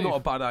really good actually move. not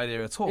a bad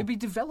idea at all. It'd be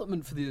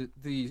development for the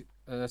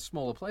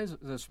smaller players,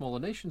 the smaller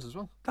nations as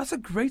well. That's a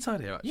great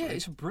idea, actually. Yeah,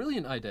 it's a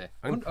brilliant idea.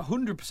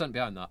 100%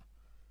 behind that.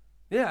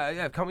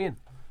 Yeah, count me in.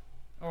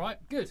 All right,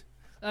 good.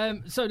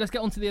 So let's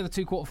get on to the other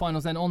two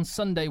quarterfinals then. On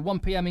Sunday, 1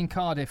 p.m. in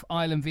Cardiff,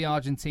 Ireland v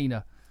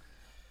Argentina.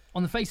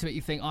 On the face of it,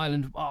 you think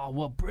Ireland, oh,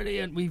 well,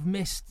 brilliant, we've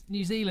missed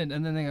New Zealand.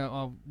 And then they go,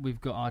 oh, we've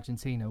got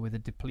Argentina with a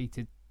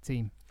depleted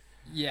team.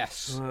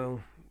 Yes. Well,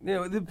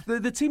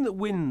 the team that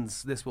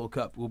wins this World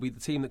Cup will be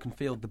the team that can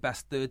field the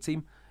best third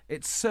team.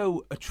 It's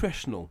so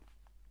attritional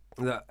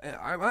that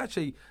I'm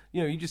actually,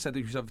 you just said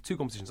that you should have two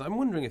competitions. I'm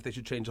wondering if they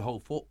should change the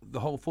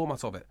whole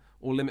format of it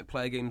or limit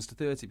player games to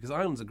 30, because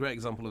Ireland's a great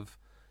example of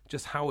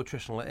just how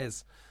attritional it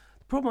is.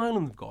 The problem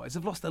Ireland have got is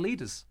they've lost their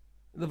leaders.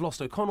 They've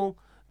lost O'Connell,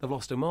 they've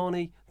lost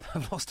O'Mahony,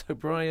 they've lost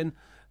O'Brien.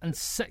 And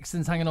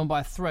Sexton's hanging on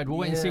by a thread. We'll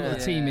wait and see what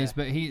the team is,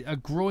 but a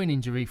groin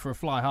injury for a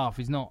fly half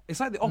is not.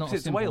 It's like the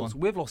opposite to Wales.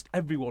 One. We've lost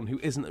everyone who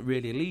isn't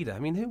really a leader. I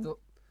mean, who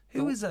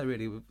is there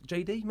really?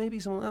 JD, maybe,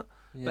 something like that?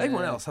 Yeah. But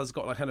everyone else has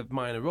got like kind of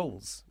minor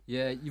roles.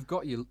 Yeah, you've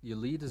got your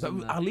leaders in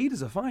But there. our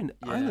leaders are fine.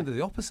 Yeah. Ireland are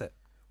the opposite.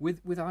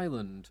 With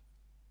Ireland,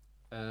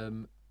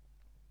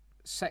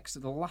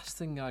 Sexton, the last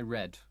thing I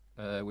read,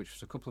 which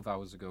was a couple of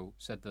hours ago,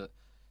 said that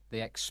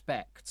they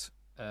expect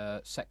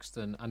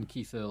Sexton and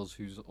Keith Earls,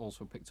 who's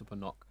also picked up a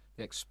knock,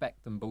 they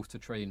expect them both to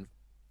train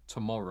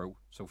tomorrow,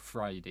 so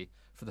Friday,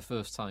 for the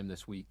first time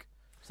this week.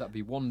 So that'd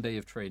be 1 day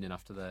of training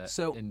after their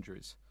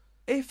injuries.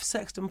 If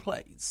Sexton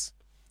plays,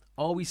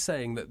 are we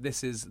saying that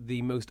this is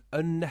the most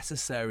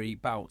unnecessary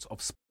bout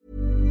of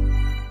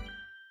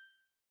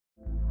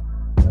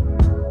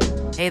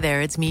Hey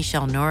there, it's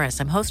Michelle Norris.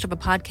 I'm host of a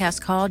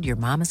podcast called Your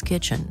Mama's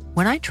Kitchen.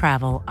 When I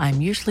travel,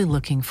 I'm usually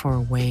looking for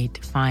a way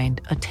to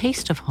find a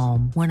taste of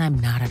home when I'm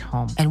not at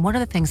home. And one of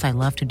the things I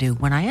love to do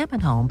when I am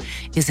at home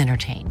is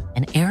entertain.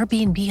 And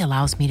Airbnb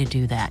allows me to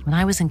do that. When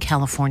I was in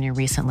California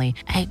recently,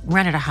 I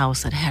rented a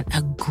house that had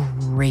a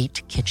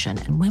great kitchen.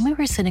 And when we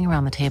were sitting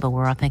around the table, we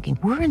were all thinking,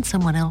 we're in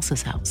someone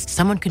else's house.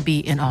 Someone could be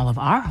in all of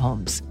our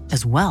homes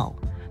as well.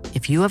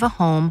 If you have a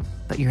home,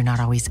 but you're not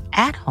always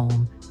at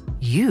home,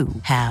 you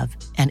have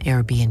an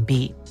Airbnb.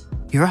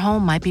 Your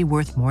home might be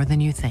worth more than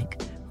you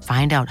think.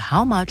 Find out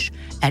how much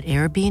at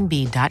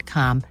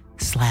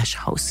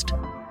airbnb.com/host.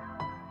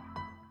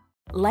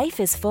 Life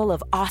is full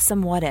of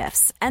awesome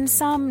what-ifs, and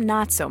some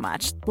not so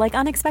much, like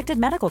unexpected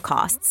medical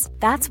costs.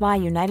 That's why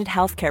United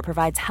Healthcare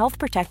provides Health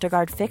Protector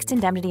Guard fixed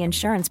indemnity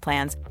insurance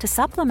plans to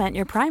supplement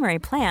your primary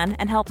plan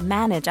and help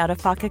manage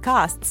out-of-pocket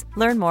costs.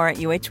 Learn more at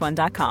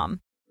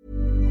uh1.com.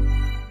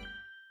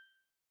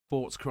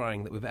 sports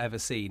crying that we've ever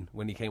seen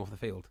when he came off the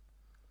field?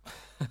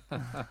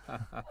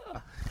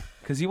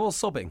 Because he was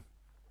sobbing.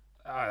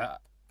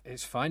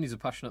 It's fine, he's a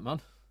passionate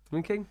man.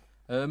 Okay.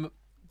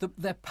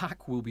 Their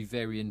pack will be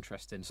very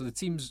interesting. So the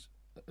team's,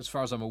 as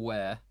far as I'm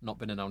aware, not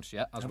been announced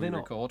yet as we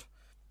record.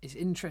 It's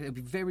interesting. It'll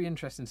be very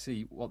interesting to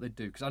see what they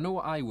do, because I know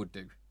what I would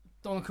do.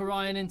 Donica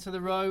Ryan into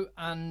the row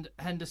and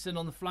Henderson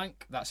on the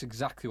flank. That's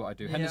exactly what I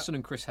do. Yeah. Henderson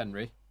and Chris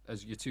Henry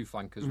as your two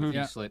flankers with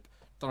you slip.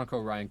 Donica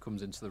Ryan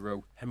comes into the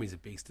row. Henry's a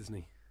beast, isn't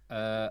he?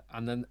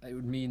 And then it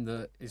would mean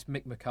that it's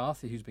Mick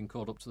McCarthy, who's been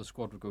called up to the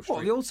squad, would go straight.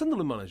 What, the old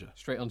Sunderland manager?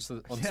 Straight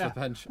onto the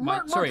bench.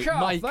 Mike,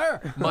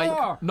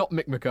 Not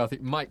Mick McCarthy,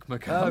 Mike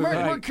McCarthy.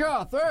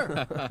 McCarthy.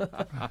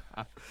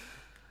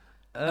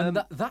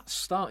 And that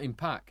starting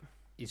pack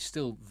is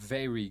still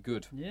very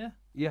good. Yeah.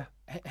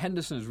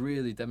 Henderson has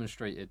really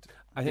demonstrated.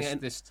 I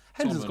think this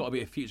Henderson's tournament. got to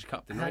be a future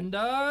captain, right?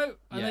 Hendo,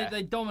 and Yeah.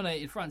 they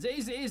dominated France.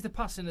 It is the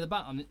passing of the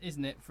baton,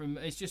 isn't it?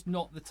 It's just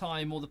not the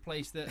time or the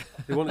place that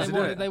They wanted to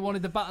do it. They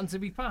wanted the baton to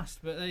be passed,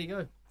 but there you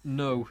go.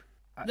 No.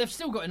 They've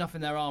still got enough in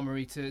their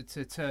armoury to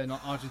turn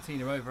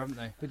Argentina over, haven't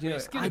they? But, you know,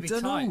 it's going I to be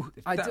don't tight.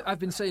 know. I've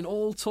been saying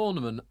all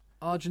tournament,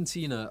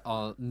 Argentina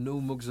are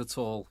no mugs at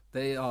all.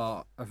 They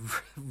are a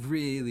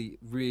really,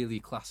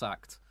 really class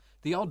act.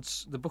 The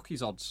odds, the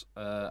bookies' odds,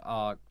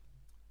 are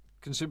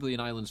considerably in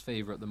Ireland's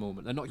favour at the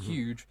moment. They're not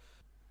huge,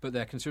 but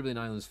they're considerably in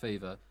Ireland's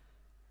favour.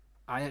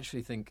 I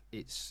actually think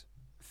it's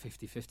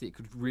 50-50. It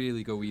could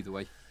really go either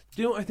way. Do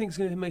you know what I think is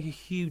going to make a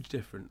huge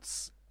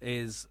difference?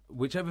 Is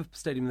whichever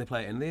stadium they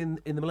play in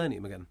the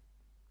Millennium again?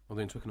 Or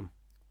they're in Twickenham?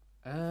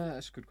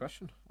 That's a good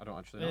question. I don't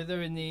actually know.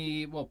 They're in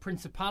the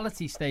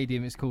Principality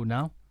Stadium. It's called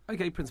now,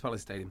 Okay,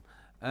 Principality Stadium.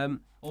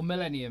 or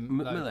Millennium.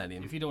 though,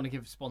 Millennium. If you don't want to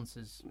give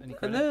sponsors any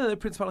credit. No,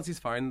 Principality's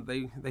fine.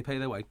 They pay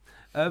their way.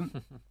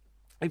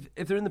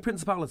 If they're in the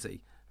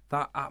Principality,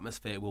 that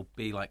atmosphere will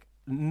be like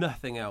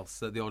nothing else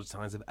that the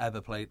Argentines have ever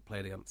played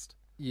against.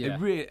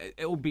 Yeah.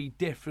 It will be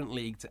different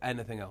league to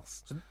anything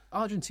else. So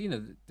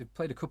Argentina, they've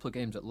played a couple of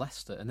games at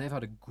Leicester, and they've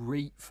had a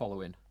great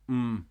following.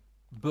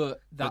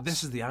 But But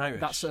this is the Irish.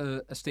 That's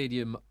a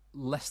stadium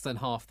less than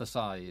half the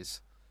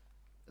size.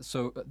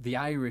 So the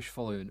Irish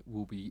following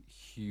will be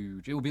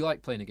huge. It will be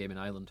like playing a game in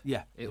Ireland.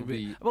 Yeah, it'll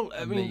be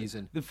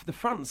amazing. Mean, the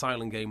France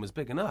Ireland game was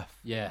big enough.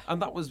 Yeah,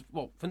 and that was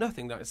for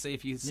nothing. Like, say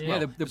if you,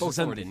 they're both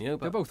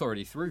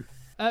already through.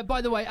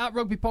 By the way, at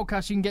Rugby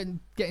Podcast, you can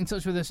get in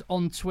touch with us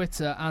on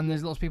Twitter, and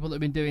there's lots of people that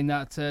have been doing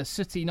that.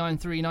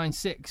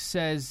 Sooty9396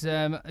 says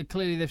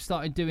clearly they've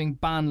started doing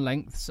band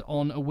lengths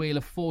on a Wheel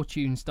of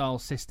Fortune style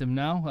system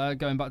now,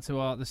 going back to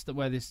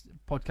where this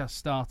podcast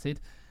started.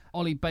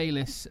 Ollie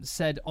Bayliss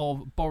said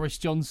of Boris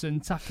Johnson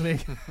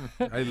tackling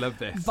I love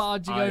this.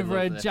 barging over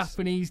a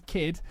Japanese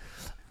kid.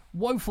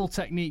 Woeful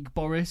technique,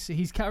 Boris.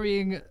 He's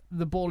carrying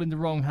the ball in the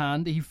wrong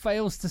hand. He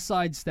fails to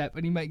sidestep,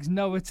 and he makes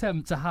no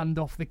attempt to hand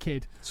off the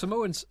kid.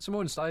 Samoan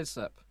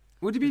sidestep.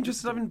 Would you be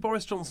interested in having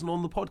Boris Johnson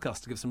on the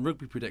podcast to give some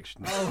rugby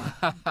predictions? Oh,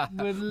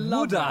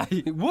 would I?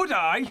 Would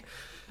I?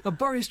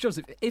 Boris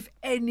Johnson, if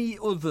any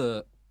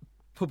other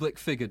public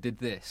figure did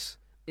this,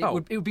 it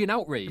would be an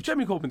outrage. If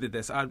Jeremy Corbyn did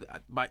this, I'd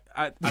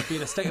be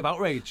in a state of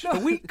outrage for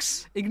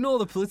weeks. Ignore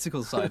the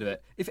political side of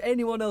it. If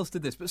anyone else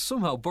did this, but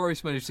somehow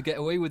Boris managed to get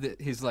away with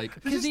it, his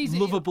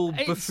lovable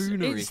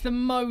buffoonery. It's the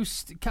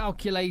most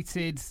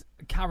calculated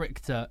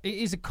character. It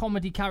is a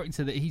comedy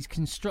character that he's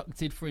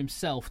constructed for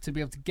himself to be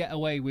able to get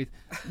away with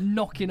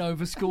knocking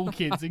over school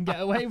kids and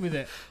get away with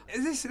it.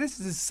 This is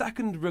his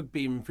second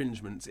rugby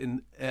infringement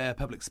in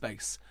public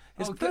space.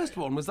 His first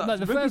one was that. No,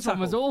 the first one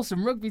was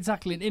awesome. Rugby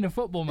tackling in a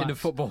football match. In a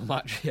football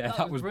match, yeah,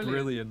 that was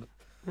brilliant.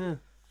 Yeah.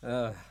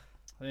 There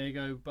you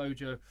go,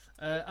 Bojo.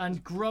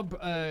 And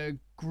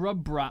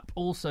Grubrap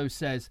also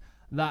says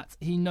that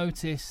he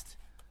noticed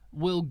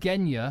Will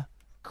Genya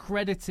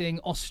crediting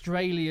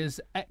Australia's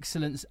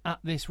excellence at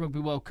this Rugby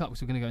World Cup,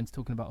 so we're going to go into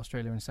talking about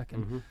Australia in a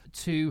second,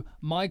 to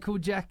Michael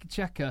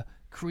Cheika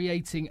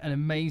creating an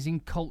amazing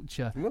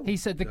culture. He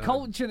said the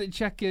culture that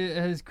Cheika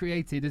has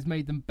created has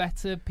made them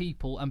better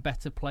people and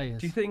better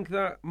players. Do you think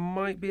that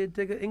might be a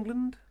dig at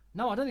England?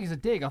 No, I don't think it's a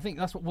dig. I think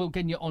that's what Will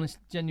Genya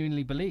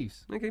genuinely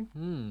believes. Okay.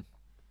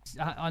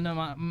 I know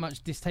how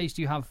much distaste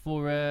you have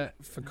for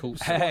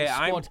culture.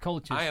 Squad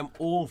cultures. I am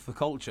all for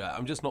culture.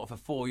 I'm just not for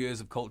 4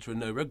 years of culture and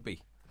no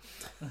rugby.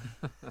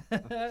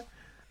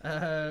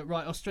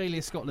 Right,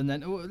 Australia, Scotland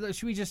then.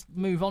 Should we just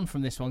move on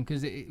from this one?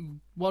 Because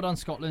well done,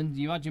 Scotland.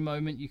 You had your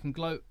moment. You can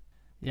gloat.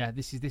 Yeah,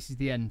 this is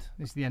the end.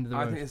 This is the end of the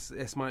road. I think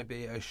this might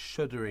be a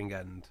shuddering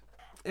end.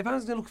 If I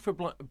was going to look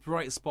for a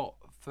bright spot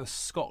for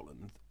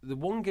Scotland, the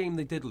one game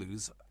they did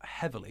lose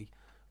heavily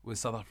was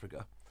South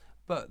Africa,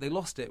 but they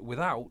lost it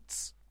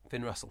without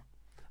Finn Russell.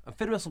 And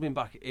Finn Russell being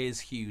back is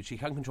huge. He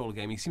can control the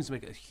game. He seems to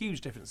make a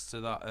huge difference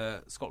to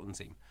that Scotland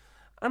team.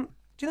 And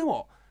do you know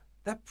what?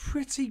 They're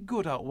pretty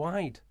good out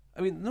wide.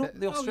 I mean, not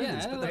the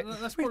Australians, but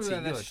that's pretty probably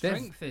where their good.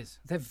 strength is.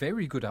 They're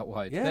very good out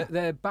wide. Yeah.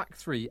 They're back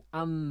three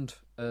and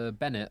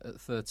Bennett at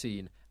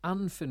 13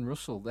 and Finn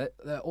Russell.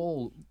 They're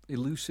all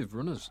elusive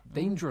runners,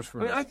 dangerous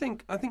runners. I mean,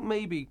 I think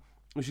maybe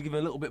we should give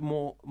them a little bit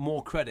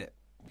more credit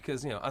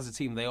because, as a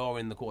team they are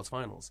in the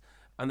quarterfinals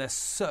and they're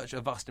such a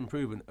vast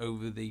improvement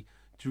over the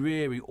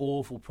dreary,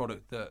 awful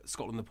product that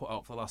Scotland have put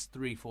out for the last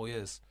 3-4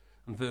 years.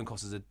 And Vern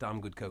Coss is a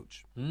damn good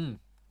coach.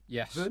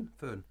 Yes.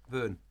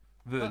 Vern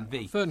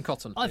V. Fern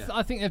Cotton.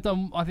 I think they've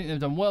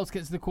done well to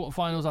get to the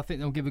quarterfinals. I think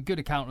they'll give a good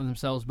account of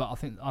themselves, but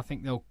I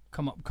think they'll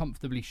come up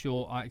comfortably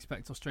short. I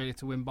expect Australia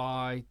to win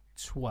by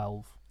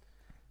 12.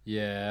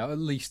 Yeah, at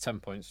least 10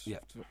 points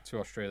to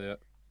Australia,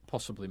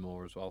 possibly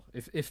more as well.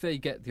 If they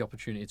get the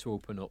opportunity to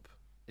open up,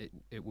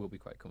 it will be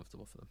quite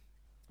comfortable for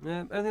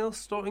them. Anything else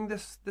starting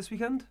this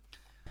weekend?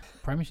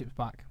 Premiership's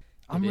back.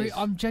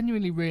 I'm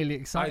genuinely really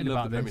excited about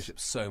I love the this. Premiership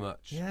so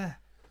much. Yeah.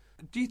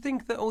 Do you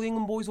think that all the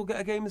England boys will get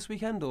a game this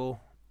weekend, or?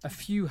 A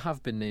few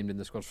have been named in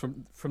the squads.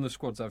 From the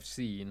squads I've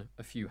seen,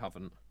 a few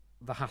haven't.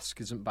 The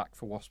Hask isn't back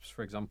for Wasps,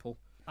 for example.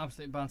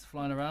 Absolute banter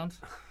flying around.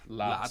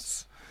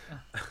 Lads.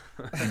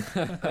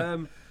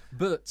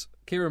 But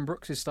Kieran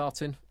Brooks is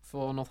starting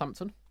for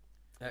Northampton.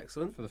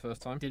 Excellent. For the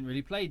first time. Didn't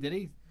really play, did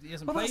he? He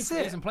hasn't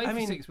played I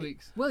mean, for 6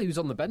 weeks. Well, he was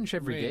on the bench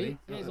every game.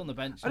 Yeah, he's on the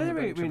bench. I don't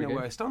really know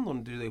where I stand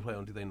on do they play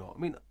or do they not.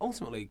 I mean,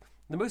 ultimately,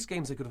 the most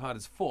games they could have had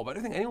is 4, but I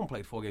don't think anyone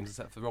played 4 games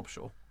except for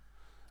Robshaw.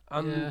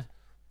 And,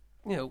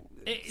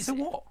 so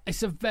what?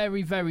 It's a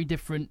very, very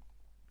different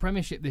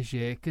Premiership this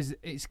year because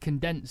it's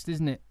condensed,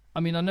 isn't it? I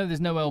mean, I know there's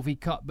no LV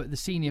Cup, but the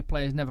senior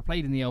players never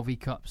played in the LV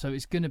Cup, so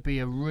it's going to be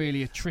a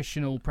really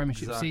attritional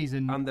Premiership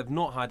season. And they've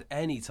not had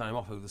any time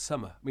off over the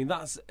summer. I mean,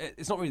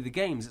 it's not really the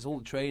games; it's all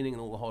the training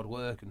and all the hard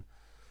work, and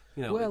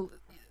Well,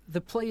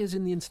 the players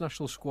in the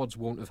international squads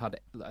won't have had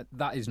it.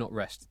 That is not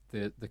rest.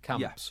 The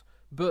camps,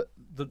 but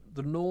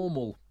the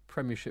normal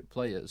Premiership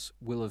players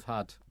will have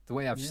had. The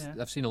way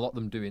I've seen a lot of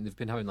them doing, they've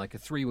been having like a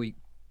 3-week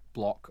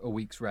block, a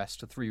week's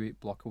rest, a 3-week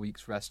block, a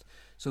week's rest.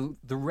 So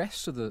the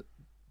rest of the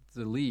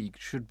league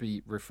should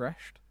be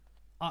refreshed.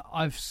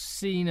 I've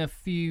seen a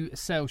few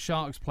Sale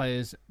Sharks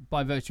players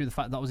by virtue of the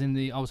fact that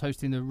I was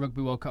hosting the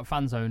Rugby World Cup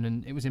fan zone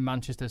and it was in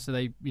Manchester, so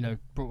they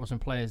brought some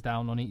players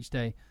down on each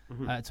day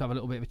to have a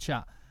little bit of a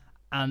chat.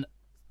 And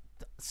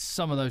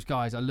some of those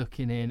guys are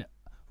looking in.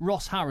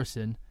 Ross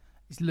Harrison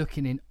He's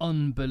looking in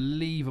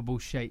unbelievable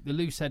shape. The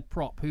loose head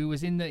prop, who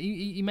was in the,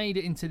 he made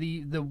it into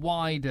the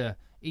wider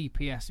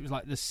EPS. It was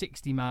like the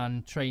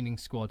 60-man training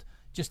squad,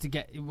 just to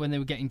get when they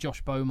were getting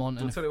Josh Beaumont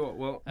and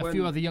a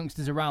few other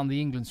youngsters around the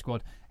England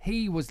squad.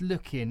 He was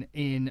looking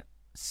in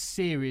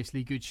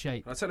seriously good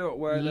shape. I tell you what,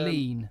 when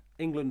lean.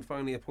 England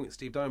finally appoint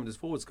Steve Diamond as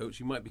forwards coach,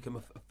 he might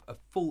become a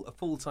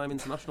full-time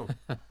international.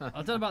 I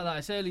don't know about that.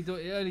 It's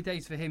early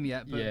days for him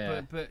yet,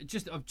 but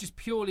just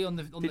purely on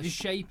the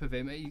shape of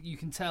him, you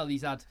can tell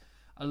he's had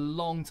a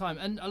long time.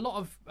 And a lot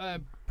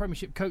of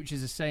Premiership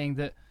coaches are saying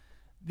that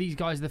these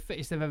guys are the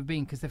fittest they've ever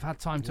been because they've had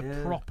time to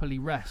properly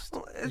rest.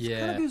 Well, it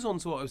kind of goes on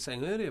to what I was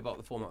saying earlier about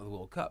the format of the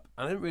World Cup.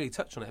 And I didn't really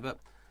touch on it, but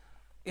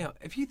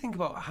if you think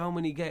about how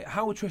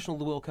attritional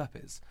the World Cup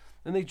is,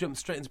 then they jump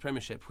straight into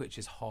Premiership, which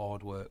is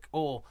hard work,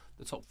 or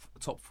the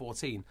top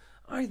 14.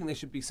 I think there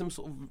should be some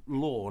sort of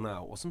law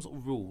now, or some sort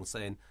of rule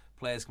saying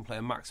players can play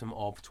a maximum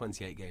of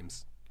 28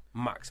 games.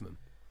 Maximum.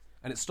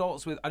 And it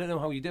starts with, I don't know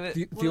how you do it.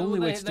 The only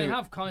way to do it... They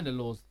have kind of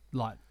laws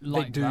like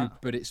they do,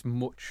 that. but it's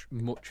much,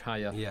 much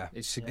higher. Yeah.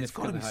 It's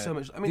significantly it's higher. so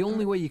much. I mean, the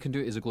only way you can do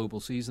it is a global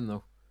season,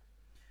 though.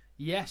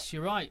 Yes,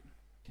 you're right.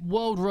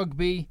 World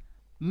Rugby,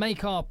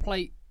 make our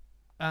plate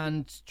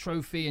and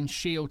trophy and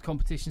shield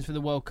competitions for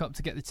the World Cup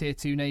to get the Tier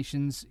 2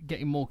 nations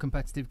getting more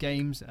competitive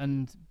games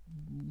and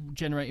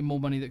generating more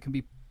money that can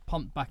be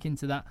pumped back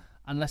into that,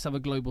 and let's have a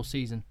global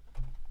season.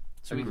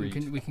 So we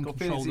can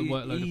control the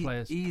workload of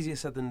players. Easier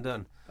said than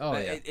done. Oh,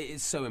 it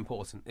is so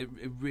important. It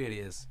really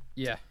is.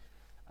 Yeah.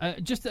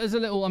 Just as a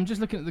little, I'm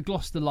just looking at the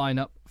Gloucester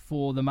lineup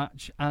for the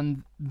match,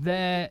 and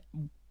the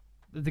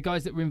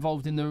guys that were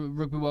involved in the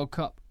Rugby World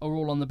Cup are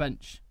all on the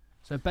bench.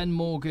 So Ben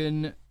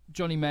Morgan,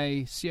 Johnny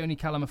May, Sione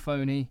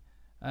Kalamafoni,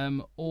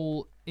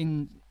 all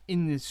in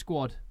the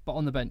squad, but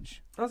on the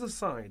bench. As a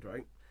side,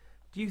 right,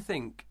 do you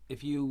think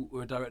if you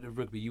were a director of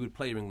rugby, you would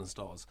play your England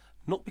Stars?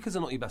 Not because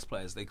they're not your best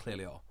players, they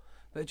clearly are,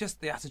 but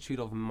just the attitude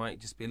of them might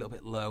just be a little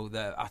bit low.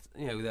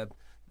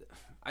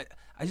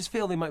 I just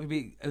feel there might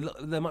be a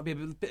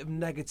bit of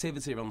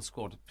negativity around the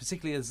squad,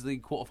 particularly as the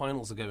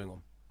quarterfinals are going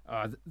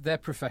on. They're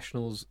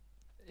professionals.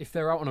 If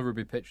they're out on a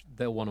rugby pitch,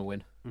 they'll want to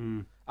win.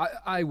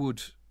 I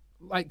would,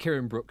 like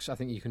Kieran Brooks, I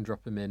think you can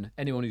drop him in.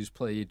 Anyone who's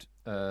played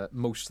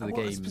most of the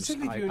games,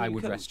 I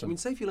would rest them. I mean,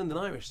 say if you're London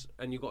Irish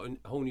and you've got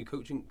a whole new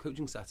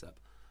coaching setup.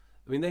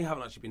 I mean, they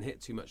haven't actually been hit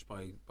too much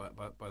by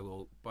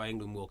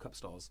England World Cup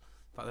stars.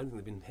 In fact, I don't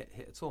think they've been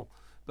hit at all.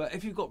 But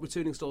if you've got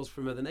returning stars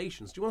from other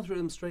nations, do you want to throw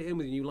them straight in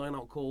with your new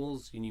line-out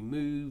calls, your new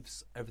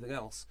moves, everything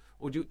else?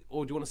 Or do you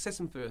want to sit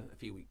them for a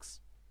few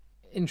weeks?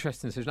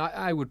 Interesting decision.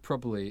 I would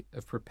probably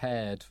have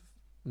prepared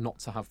not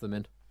to have them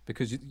in.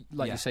 Because, you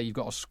say, you've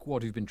got a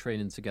squad who've been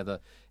training together.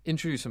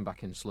 Introduce them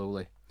back in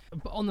slowly.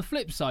 But on the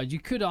flip side, you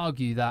could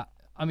argue that,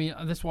 I mean,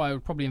 that's why I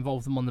would probably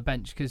involve them on the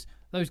bench, because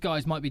those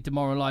guys might be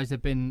demoralised. They've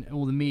been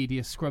all the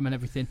media scrum and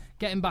everything.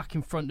 Getting back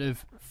in front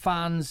of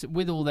fans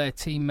with all their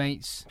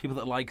teammates, people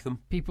that like them,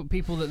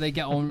 people that they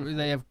get on,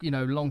 they have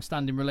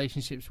long-standing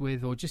relationships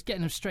with, or just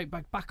getting them straight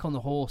back on the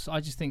horse. I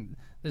just think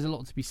there's a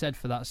lot to be said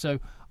for that. So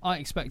I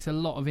expect a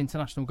lot of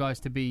international guys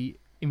to be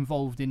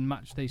involved in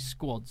matchday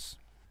squads.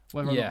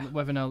 Whether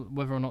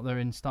or not they're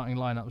in starting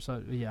lineup.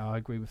 So I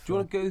agree with. Do you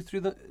want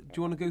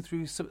to go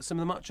through some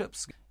of the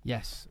matchups?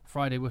 Yes,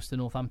 Friday Worcester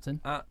Northampton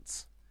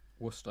at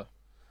Worcester.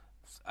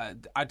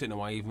 I don't know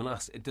why I even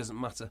asked. It doesn't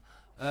matter.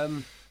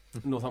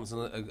 Northampton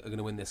are going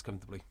to win this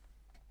comfortably.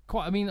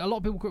 A lot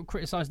of people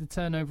criticise the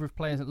turnover of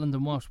players at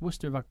London Welsh.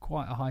 Worcester have had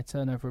quite a high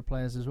turnover of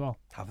players as well.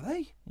 Have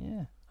they?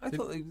 Yeah. I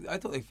thought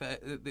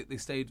they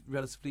stayed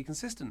relatively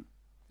consistent.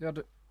 They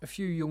had a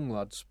few young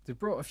lads. They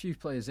brought a few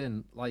players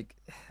in. Like,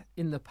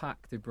 in the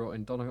pack, they brought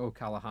in Donald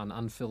O'Callaghan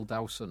and Phil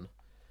Dowson.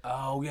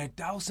 Oh, yeah,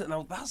 Dowson.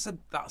 Now, that's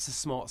a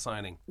smart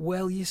signing.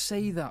 Well, you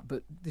say that,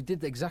 but they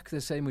did exactly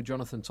the same with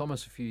Jonathan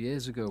Thomas a few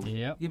years ago.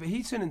 Yeah, but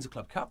he turned into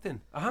club captain.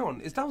 Hang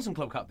on, is Dowson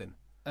club captain?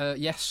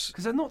 Yes.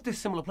 Because they're not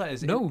dissimilar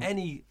players in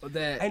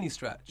any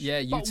stretch. Yeah,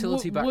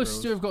 utility back rows.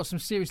 Worcester have got some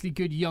seriously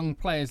good young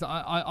players.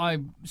 I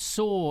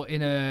saw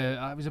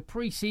it was a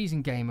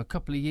pre-season game a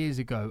couple of years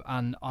ago,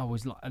 and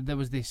there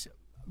was this,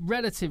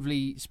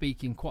 relatively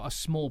speaking, quite a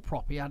small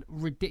prop. He had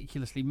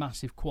ridiculously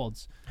massive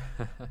quads,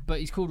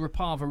 but he's called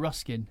Rapava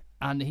Ruskin,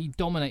 and he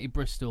dominated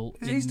Bristol.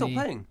 Is he still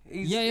playing?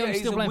 He's a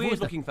still playing.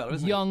 Weird-looking fella,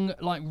 isn't young,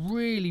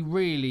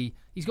 really.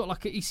 He's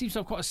got he seems to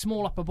have quite a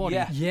small upper body.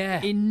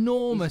 Yeah.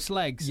 Enormous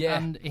legs. Yeah.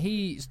 And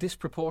he's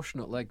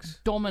disproportionate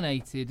legs.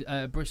 Dominated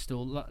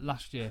Bristol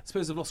last year. I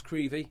suppose they've lost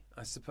Creevy.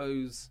 I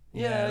suppose.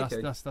 Yeah,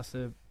 that's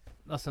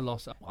a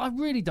loss. I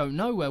really don't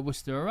know where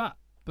Worcester are at,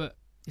 but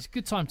it's a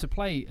good time to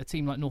play a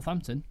team like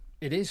Northampton.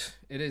 It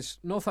is.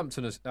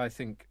 Northampton, I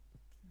think,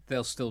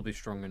 they'll still be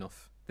strong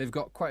enough. They've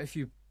got quite a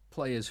few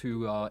players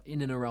who are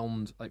in and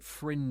around, like,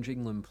 fringe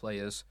England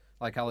players,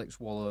 like Alex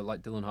Waller,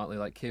 like Dylan Hartley,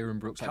 like Kieran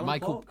Brooks,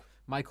 like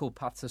Michael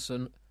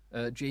Patterson,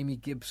 Jamie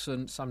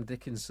Gibson, Sam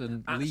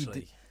Dickinson,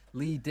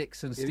 Lee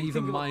Dixon,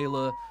 Stephen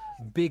Myler,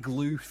 Big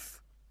Luth,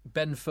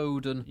 Ben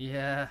Foden.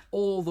 Yeah.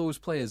 All those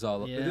players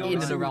are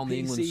in and around the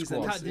England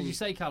squad. Did you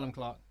say Callum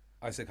Clark?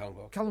 I say Callum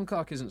Clark. Callum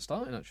Clark isn't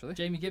starting, actually.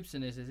 Jamie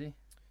Gibson is he?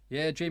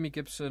 Yeah, Jamie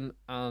Gibson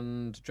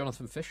and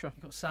Jonathan Fisher.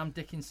 You've got Sam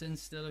Dickinson,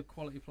 still a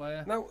quality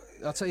player. Now,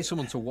 I'll tell you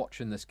someone to watch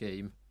in this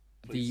game.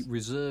 Please. The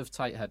reserve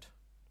tight head.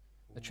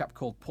 A chap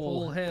called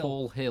Paul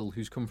Hill,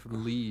 who's come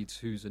from Leeds,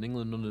 who's an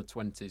England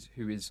under-20s,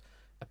 who is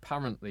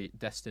apparently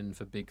destined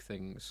for big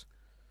things.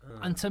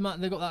 And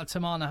they've got that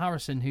Tamana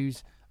Harrison,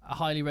 who's a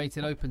highly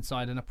rated open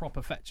side and a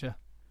proper fetcher.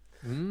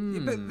 yeah,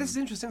 but this is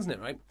interesting, isn't it,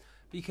 right?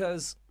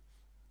 Because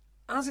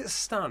as it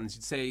stands,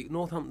 you'd say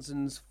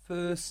Northampton's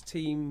first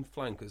team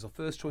flankers, or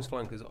first choice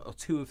flankers, are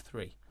 2 of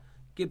 3.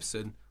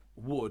 Gibson,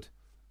 Wood,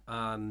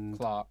 and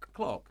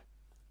Clark.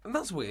 And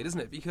that's weird, isn't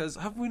it? Because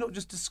have we not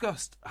just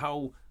discussed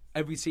how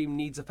every team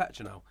needs a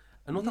fetcher now?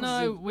 And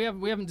No, we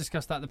haven't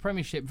discussed that. The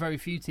Premiership, very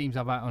few teams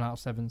have out-and-out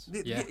sevens.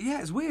 Yeah,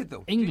 it's weird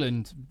though.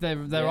 England,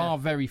 there are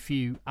very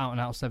few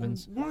out-and-out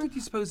sevens. Why do you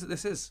suppose that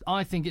this is?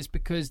 I think it's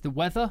because the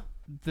weather,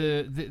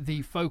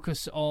 the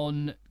focus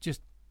on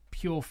just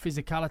pure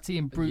physicality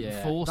and brute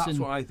force, That's and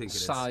what I think it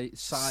is.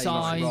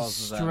 size,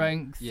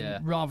 strength,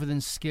 rather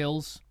than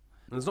skills.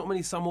 And there's not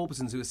many Sam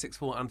Orbisons who are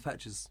 6'4" and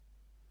fetchers.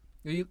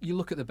 You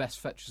look at the best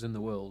fetchers in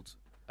the world,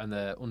 and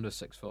they're under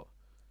 6 foot.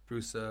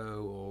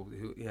 Brousseau or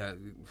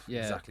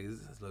exactly.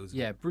 There's loads.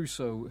 Yeah,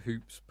 Brousseau,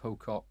 Hoops,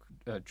 Pocock,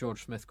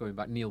 George Smith going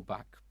back, Neil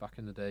back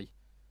in the day.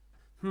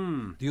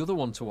 The other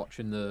one to watch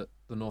in the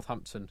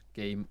Northampton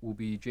game will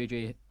be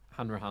JJ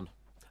Hanrahan.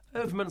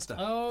 From Munster.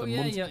 Oh,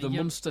 the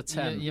Munster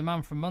 10. Your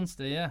man from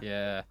Munster, yeah.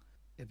 Yeah.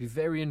 It'd be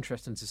very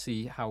interesting to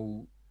see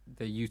how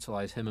they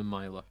utilise him and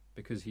Myler,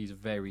 because he's a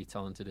very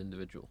talented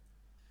individual.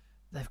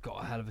 They've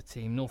got a hell of a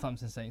team.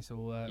 Northampton Saints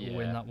will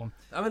win that one.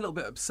 I'm a little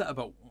bit upset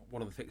about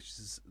one of the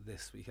fixtures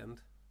this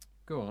weekend.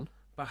 Go on.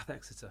 Bath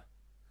Exeter.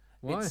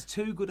 Why? It's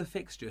too good a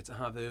fixture to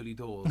have early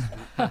doors,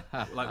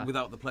 like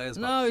without the players.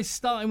 No, it's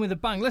starting with a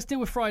bang. Let's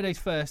deal with Fridays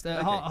first.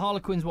 Okay.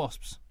 Harlequins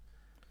Wasps.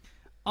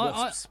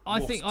 Wasps.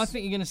 I think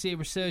you're going to see a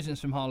resurgence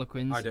from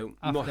Harlequins. I don't.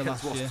 After Not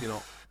last Wasps, year. you're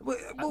not.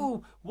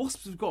 Well,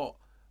 Wasps have got.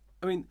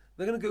 I mean,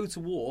 they're going to go to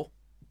war,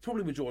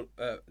 probably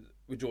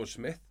with George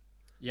Smith.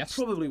 Yes.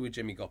 Probably with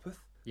Jimmy Goppeth.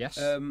 Yes.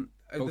 Both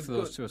of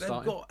those two are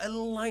starting. They've got a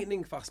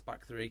lightning fast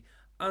back three.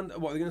 And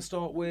what are they going to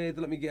start with?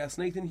 Let me guess.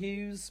 Nathan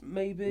Hughes,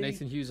 maybe?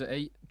 Nathan Hughes at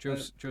 8.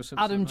 Joseph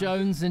Adam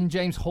Jones and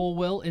James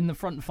Horwill in the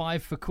front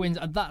 5 for Quins.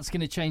 And that's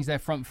going to change their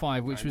front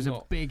 5, which was a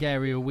big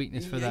area of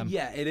weakness for them.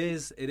 Yeah, it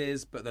is,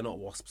 but they're not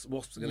Wasps.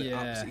 Wasps are going to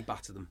absolutely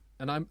batter them.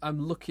 And I'm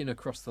looking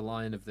across the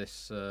line of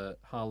this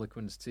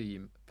Harlequins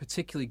team,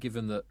 particularly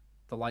given that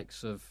the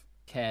likes of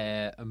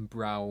Kerr and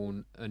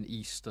Brown and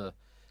Easter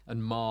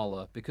and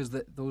Marler, because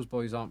those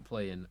boys aren't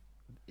playing,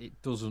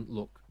 it doesn't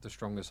look the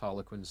strongest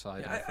Harlequin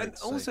side. Yeah, and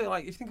also,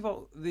 like, if you think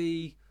about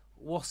the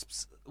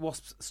Wasps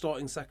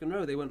starting second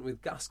row, they went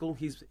with Gaskell.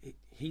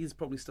 He's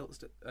probably still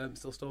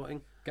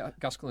starting.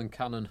 Gaskell and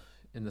Cannon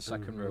in the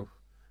second row.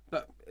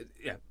 But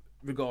yeah,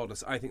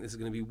 regardless, I think this is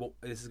going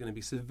to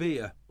be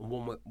severe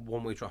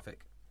one-way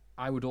traffic.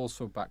 I would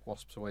also back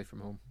Wasps away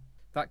from home.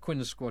 That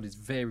Quins squad is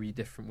very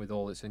different with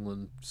all its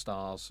England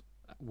stars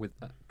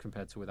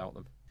compared to without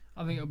them.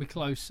 I think it'll be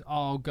close.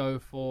 I'll go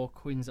for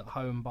Quins at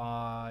home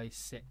by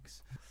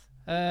 6.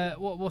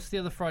 What's the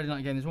other Friday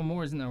night game? There's one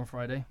more, isn't there, on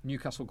Friday?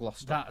 Newcastle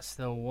Gloucester. That's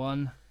the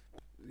one.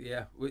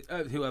 Yeah,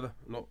 whoever.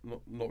 Not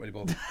really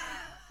bothered.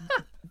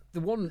 The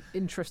one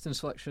interesting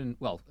selection,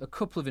 well, a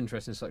couple of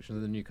interesting selections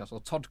of the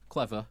Newcastle. Todd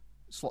Clever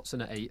slots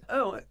in at 8.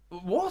 Oh,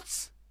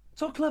 what?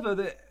 Todd Clever,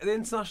 the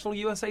International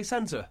USA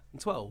Centre in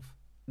 12.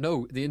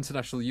 No, the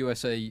International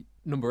USA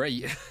number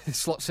 8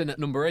 slots in at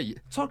number 8.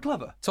 Todd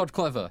Clever. Todd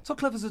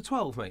Clever's a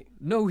 12, mate.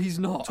 No, he's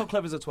not. Todd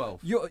Clever's a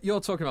 12. You're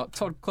talking about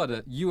Todd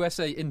Clever,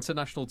 USA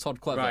International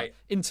Todd Clever, right.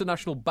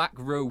 International back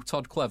row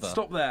Todd Clever.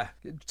 Stop there.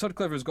 Todd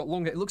Clever has got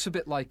longer. It looks a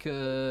bit like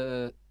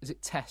is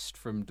it Test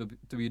from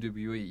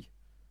WWE?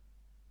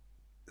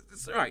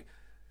 Right.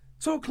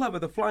 Todd Clever,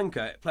 the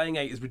flanker, playing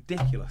 8 is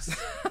ridiculous.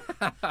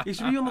 He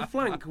should be on the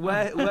flank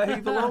where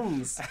he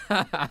belongs.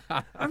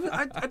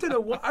 I don't know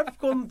what. I've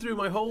gone through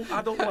my whole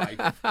adult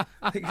life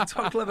thinking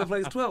Todd Clever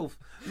plays 12.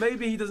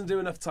 Maybe he doesn't do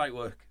enough tight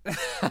work.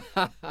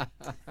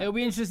 It'll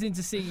be interesting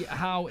to see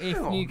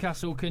if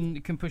Newcastle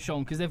can push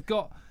on, because they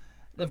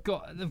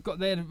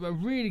had a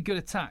really good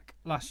attack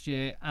last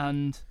year,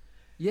 and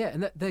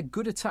their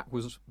good attack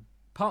was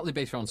partly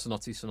based around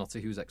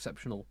Sonotti, who was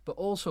exceptional, but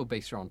also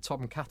based around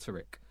Tom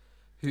Catterick,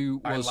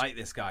 who was, I like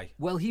this guy.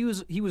 Well, he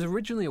was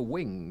originally a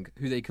wing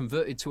who they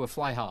converted to a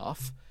fly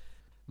half.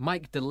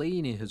 Mike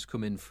Delaney has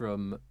come in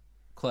from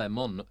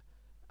Claremont,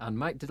 and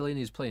Mike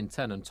Delaney is playing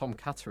 10, and Tom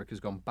Catterick has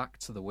gone back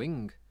to the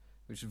wing,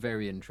 which is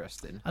very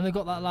interesting. And they've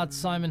got that lad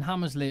Simon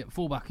Hammersley at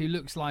fullback, who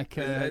looks like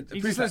he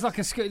just looks like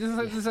a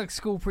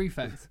school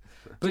prefect,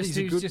 but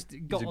who's just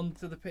got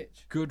onto the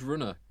pitch. Good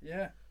runner.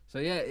 Yeah. So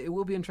yeah, it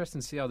will be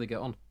interesting to see how they get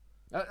on.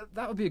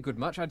 That would be a good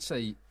match. I'd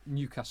say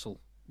Newcastle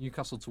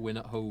to win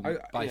at home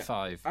by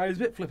 5. I was a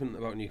bit flippant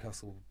about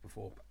Newcastle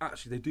before, but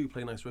actually they do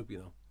play nice rugby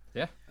now.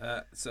 Yeah.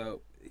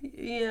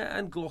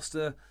 And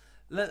Gloucester.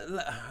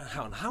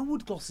 How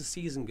would Gloucester's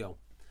season go?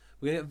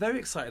 We're going to get very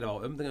excited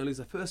about them. They're going to lose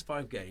their first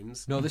 5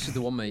 games. No, this is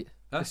the one, mate.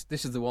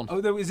 This is the one. Oh,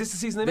 is this the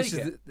season they make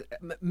it?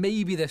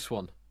 Maybe this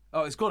one.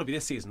 Oh, it's got to be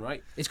this season,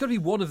 right? It's got to be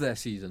one of their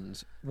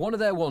seasons. One of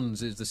their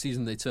ones is the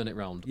season they turn it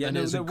round. Yeah, and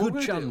there's a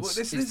good chance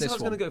this it's is how it's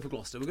going one. to go for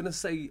Gloucester. We're going to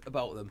say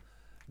about them,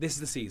 this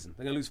is the season.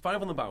 They're going to lose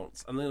 5 on the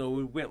bounce, and then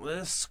they're going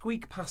to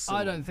squeak past them.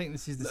 I don't think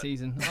this is the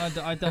season.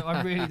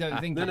 I really don't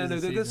think No, it is the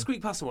they're going to season.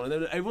 squeak past someone,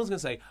 and then everyone's going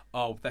to say,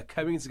 oh, they're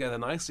coming together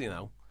nicely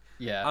now.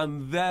 Yeah.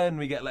 And then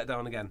we get let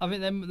down again. I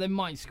think they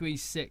might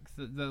squeeze 6th.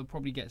 They'll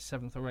probably get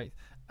 7th or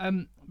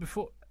 8th.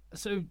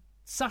 So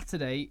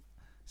Saturday,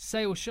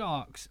 Sale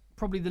Sharks,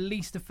 probably the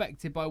least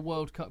affected by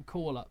World Cup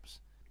call-ups.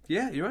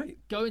 Yeah, you're right.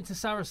 Going to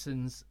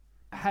Saracens,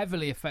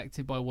 heavily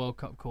affected by World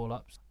Cup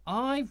call-ups.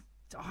 I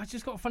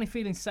just got a funny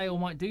feeling Sale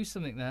might do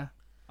something there.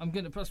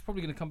 That's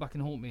probably going to come back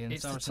and haunt me, and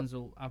Saracens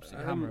will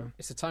absolutely hammer them.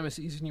 It's the time of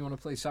season you want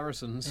to play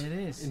Saracens. It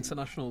is.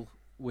 International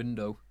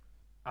window.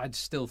 I'd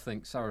still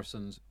think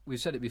Saracens, we've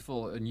said it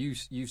before, and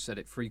you've said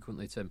it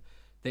frequently, Tim,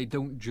 they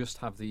don't just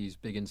have these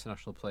big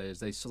international players.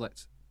 They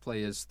select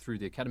players through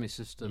the academy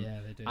system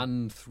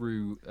and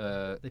through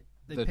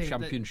the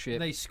Championship.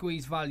 They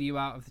squeeze value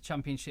out of the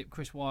Championship,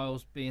 Chris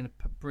Wiles being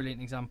a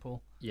brilliant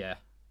example. Yeah.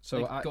 So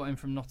they got him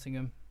from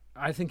Nottingham.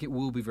 I think it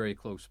will be very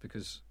close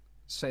because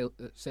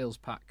Sales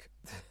Pack,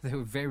 they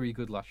were very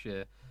good last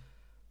year,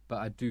 but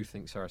I do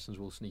think Saracens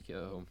will sneak it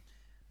at home.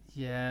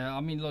 Yeah,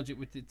 I mean, logic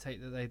would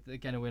dictate that they're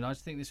going to win. I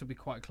just think this will be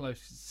quite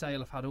close. Sale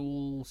have had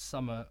all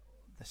summer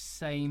the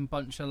same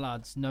bunch of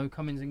lads, no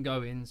comings and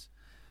goings.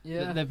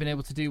 Yeah, they've been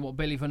able to do what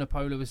Billy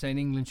Vunipola was saying.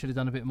 England should have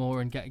done a bit more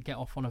and get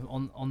off on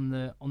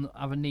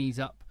have a knees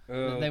up.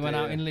 They went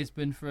out in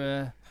Lisbon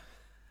for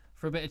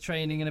a bit of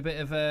training and a bit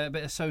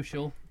of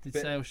social.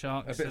 Sale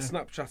Sharks a bit of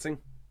Snapchatting.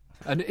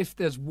 And if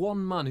there's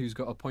one man who's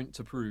got a point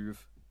to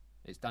prove,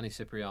 it's Danny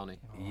Cipriani.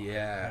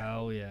 Yeah,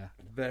 hell yeah,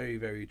 very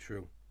very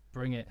true.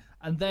 Bring it.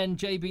 And then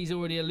JB's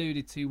already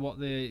alluded to what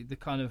the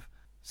kind of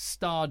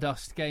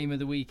stardust game of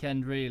the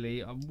weekend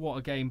really. What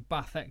a game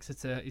Bath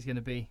Exeter is going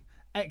to be.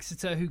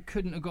 Exeter, who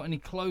couldn't have got any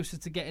closer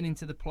to getting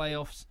into the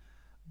playoffs.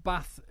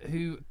 Bath,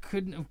 who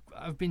couldn't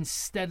have been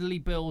steadily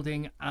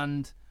building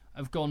and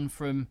have gone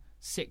from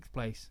 6th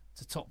place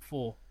to top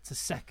 4 to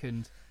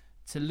 2nd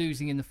to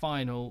losing in the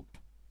final.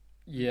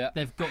 Yeah.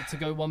 They've got to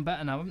go one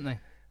better now, haven't they?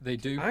 They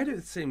do. I do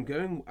the same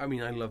going. I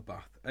mean, I love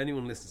Bath.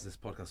 Anyone listens to this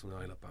podcast will know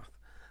I love Bath.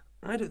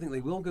 I don't think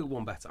they will go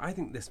one better. I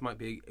think this might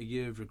be a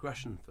year of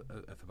regression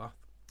for Bath.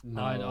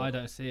 No. I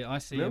don't see it. I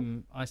see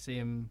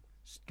him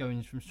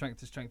going from strength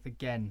to strength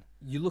again.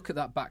 You look at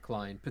that back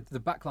line, but the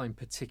back line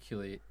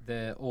particularly,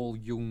 they're all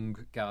young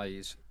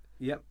guys.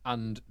 Yep.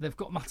 And they've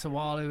got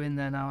Matawalu in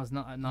there now as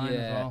at 9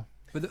 as well.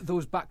 But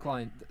those back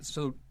line,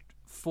 so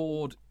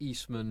Ford,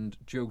 Eastman,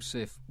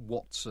 Joseph,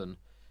 Watson,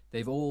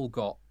 they've all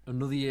got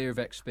another year of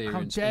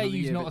experience. How dare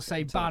you not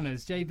say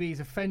Banners? JB's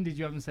offended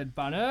you haven't said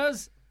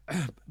Banners.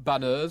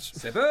 Banners.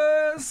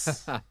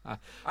 Sippers.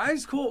 I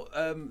was caught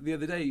the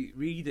other day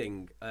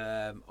reading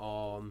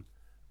on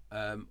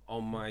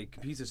my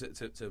computer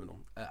terminal.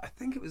 I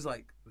think it was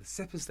like the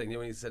Sippers thing.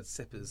 When he said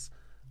Sippers,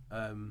 he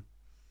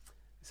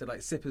said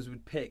like Sippers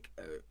wouldn't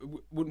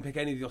pick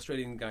any of the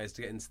Australian guys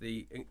to get into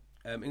the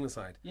England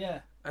side.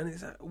 Yeah. And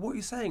it's like, what are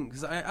you saying?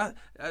 Because I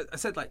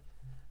said like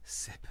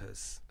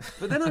Sippers,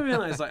 but then I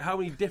realised like how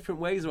many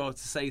different ways there are to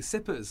say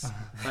Sippers.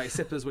 Like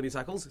Sippers when he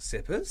tackles,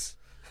 Sippers.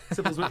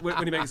 Sippers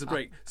when he makes a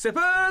break.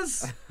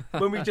 Sippers!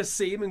 When we just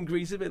see him and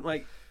greet him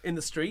in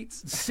the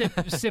streets.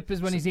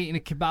 Sippers when he's eating a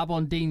kebab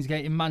on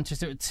Deansgate in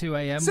Manchester at 2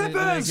 a.m.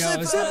 Sippers!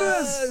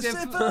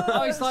 Sippers!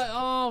 Oh, he's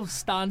like,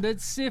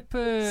 standard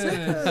Sippers.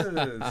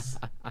 Sippers.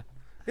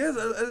 Yeah,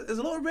 there's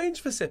a lot of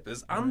range for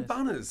Sippers and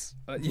Banners.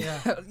 Yeah,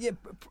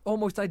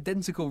 almost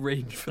identical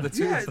range for the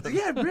two of them.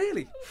 Yeah,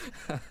 really.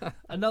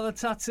 Another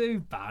tattoo,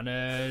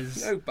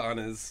 Banners. No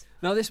Banners.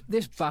 Now,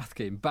 this Bath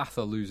game, Bath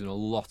are losing a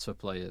lot of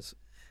players.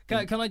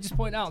 Can I just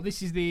point out,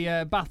 this is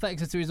the Bath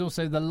Exeter is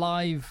also the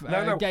live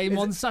game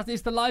on Saturday.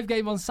 It's the live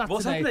game on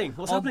Saturday.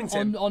 What's happening,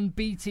 Tim? On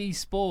BT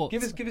Sport.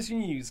 Give us your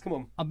news. Come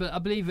on. I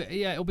believe it.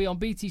 Yeah, it'll be on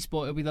BT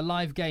Sport. It'll be the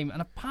live game,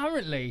 and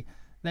apparently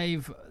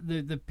they've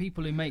the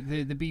people who make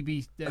the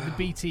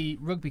BT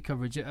rugby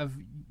coverage have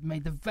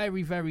made the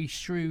very very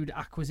shrewd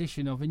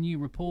acquisition of a new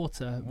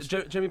reporter,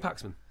 Jeremy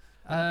Paxman.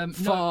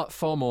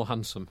 Far more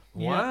handsome.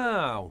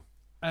 Wow.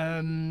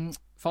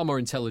 Far more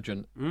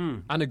intelligent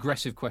and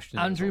aggressive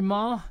questions. Andrew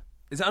Marr.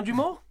 Is it Andrew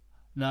Marr?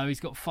 No, he's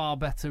got far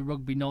better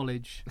rugby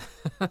knowledge.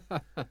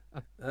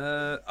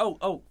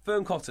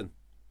 Fern Cotton.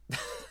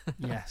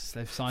 Yes,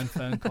 they've signed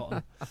Fern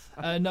Cotton.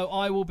 No,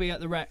 I will be at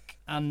the Rec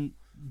and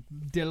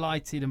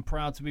delighted and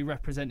proud to be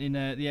representing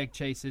the Egg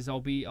Chasers. I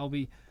will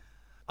be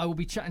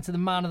chatting to the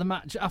man of the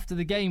match after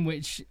the game.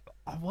 Which,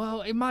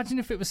 well, imagine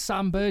if it was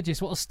Sam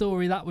Burgess. What a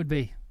story that would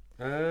be.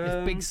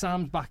 If Big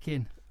Sam's back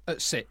in. At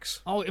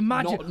 6. Oh,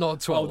 imagine not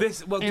 12.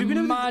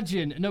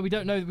 Imagine. No, we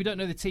don't know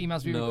the team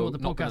as we record the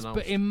podcast.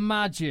 But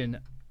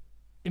imagine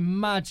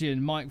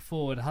Mike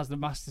Ford has the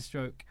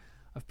masterstroke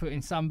of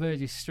putting Sam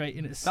Burgess straight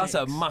in at 6. That's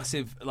a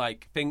massive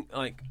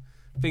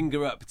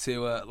finger up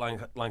to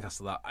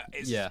Lancaster.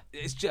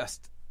 It's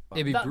just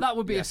that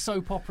would be a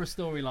soap opera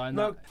storyline.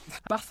 No,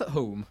 Bath at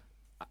home.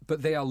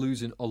 But they are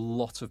losing a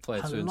lot of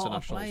players to A lot of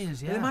internationals.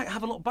 players, They yeah. might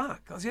have a lot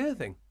back. That's the other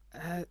thing.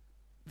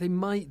 They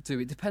might do.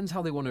 It depends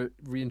how they want to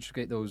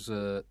reintegrate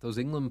those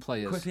England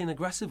players. Quickly and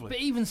aggressively. But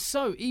even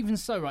so,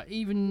 right,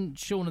 even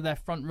Sean of their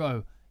front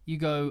row, you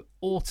go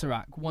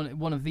Orterak,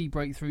 one of the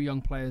breakthrough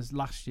young players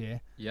last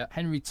year. Yeah.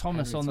 Henry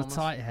Thomas on the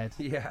tight head.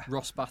 Yeah.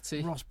 Ross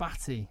Batty.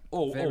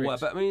 Or where,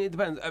 but I mean, it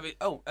depends. I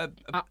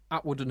mean,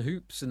 Atwood and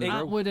Hoops in the row.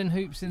 Atwood and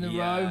Hoops in the row.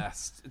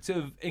 yes. Two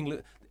of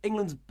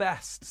England's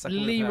best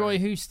second Leroy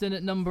Houston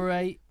at number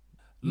 8.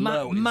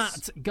 Low is-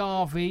 Matt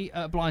Garvey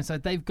at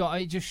blindside. They've got.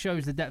 It just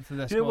shows the depth of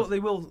their Do you know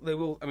squad. what they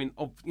will? I mean,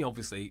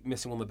 obviously,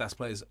 missing one of the best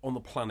players on the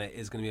planet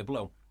is going to be a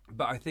blow.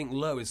 But I think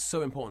Lowe is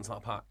so important to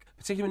that pack,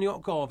 particularly when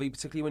you've got Garvey,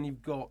 particularly when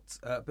you've got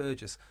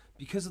Burgess,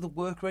 because of the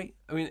work rate.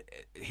 I mean,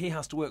 he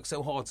has to work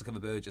so hard to cover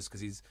Burgess because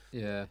he's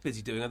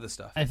busy doing other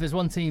stuff. If there's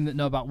one team that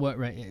know about work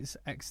rate, it's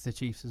Exeter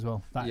Chiefs as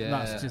well.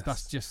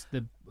 That's just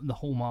the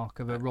hallmark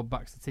of a Rob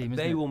Baxter team.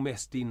 They isn't it? will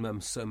miss Dean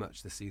Mum so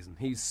much this season.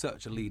 He's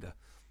such a leader.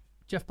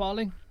 Jeff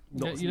Barling.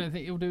 You don't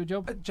think he'll do a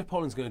job? Jeff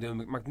Parling's going to do a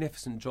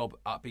magnificent job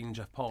at being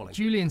Jeff Parling.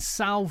 Julian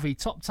Salvi,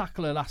 top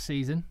tackler last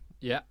season.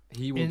 Yeah,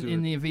 he will do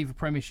in the Aviva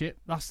Premiership.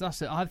 That's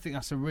it. I think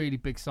that's a really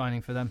big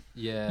signing for them.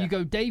 Yeah. You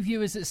go Dave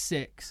Ewers at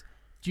 6,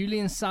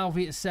 Julian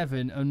Salvi at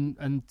 7,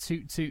 and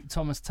Toot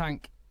Thomas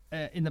Tank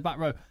in the back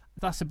row.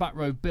 That's a back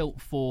row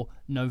built for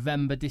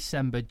November,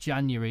 December,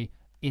 January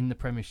in the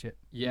Premiership.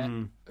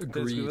 Yeah,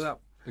 Agree with that.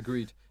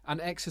 Agreed.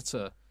 And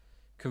Exeter,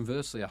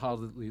 conversely, are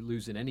hardly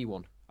losing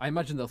anyone. I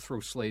imagine they'll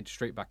throw Slade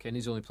straight back in.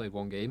 He's only played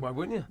one game. Why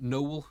wouldn't you?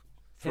 Noel,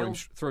 throw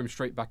him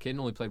straight back in.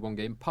 Only played one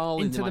game.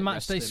 Parlin, Into the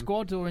matchday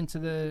squad or into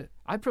the...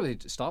 I'd probably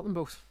start them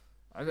both.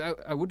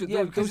 I would.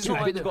 Yeah, because it's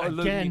not like they've got a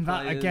load of new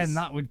players.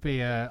 that would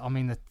be. I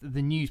mean,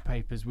 the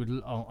newspapers would,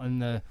 in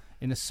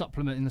the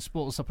supplement, in the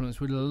sports supplements,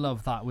 would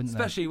love that, wouldn't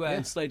Especially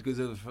when Slade goes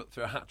over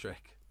for a hat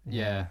trick.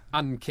 Yeah,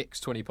 and kicks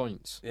 20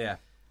 points. Yeah.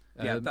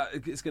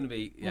 It's going to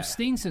be. Yeah. Well,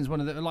 Steenson's one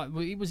of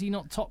the was he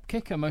not top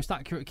kicker, most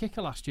accurate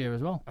kicker last year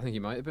as well? I think he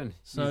might have been.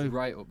 So he's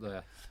right up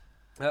there.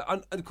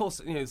 And of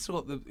course,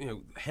 still got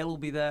the Hill will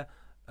be there.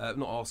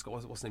 Not Oscar.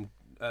 What's his name?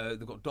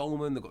 They've got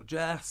Dolman. They've got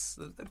Jess.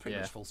 They're pretty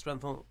much full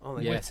strength, aren't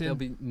they? Yeah, they'll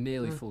be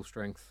nearly full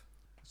strength.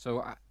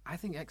 So I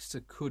think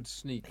Exeter could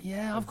sneak.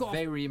 Yeah, I've got a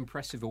very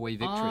impressive away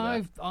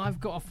victory. I've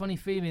got a funny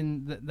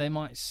feeling that they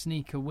might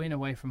sneak a win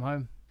away from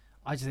home.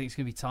 I just think it's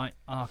going to be tight.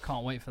 I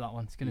can't wait for that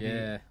one. It's going to be.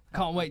 I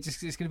can't wait.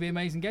 Just it's going to be an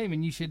amazing game,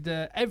 and you should.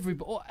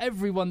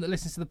 Everyone that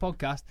listens to the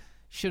podcast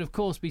should, of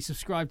course, be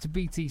subscribed to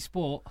BT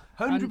Sport.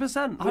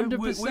 100%. 100%.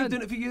 We've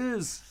done it for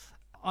years.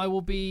 I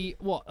will be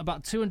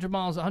about 200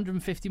 miles,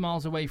 150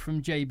 miles away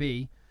from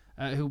JB,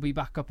 who'll be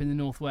back up in the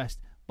northwest.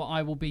 But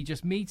I will be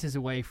just meters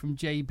away from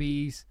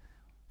JB's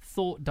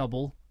thought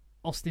double,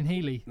 Austin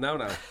Healy.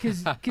 No.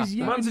 Because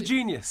you, man's a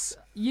genius.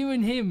 You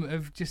and him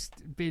have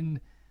just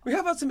been. We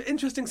have had some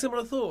interesting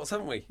similar thoughts,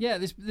 haven't we? Yeah,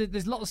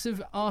 there's lots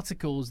of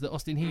articles that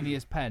Austin Healy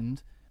has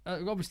penned.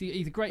 Obviously,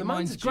 either great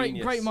minds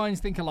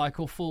think alike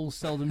or fools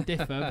seldom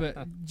differ.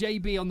 But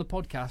JB on the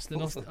podcast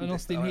and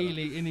Austin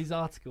Healy in his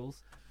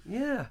articles.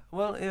 Yeah,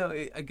 well,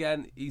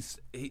 again, he's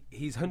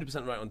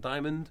 100% right on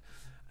Diamond.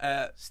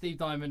 Steve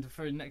Diamond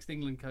for next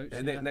England coach.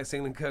 Next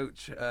England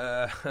coach.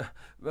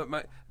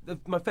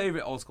 My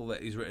favourite article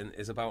that he's written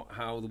is about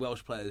how the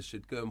Welsh players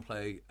should go and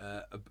play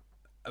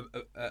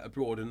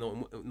abroad and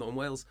not in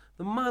Wales.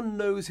 The man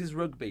knows his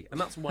rugby, and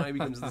that's why he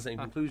comes to the same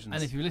conclusions.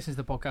 And if you listen to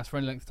the podcast for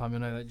any length of time,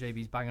 you'll know that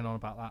JB's banging on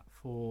about that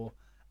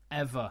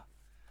forever.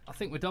 I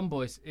think we're done,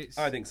 boys.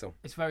 I think so.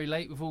 It's very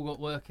late. We've all got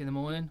work in the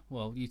morning.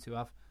 Well, you two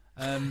have.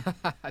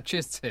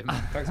 Cheers, Tim.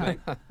 Thanks, mate.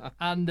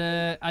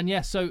 And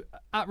yeah, so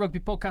at Rugby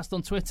Podcast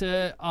on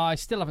Twitter, I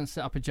still haven't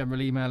set up a general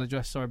email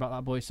address. Sorry about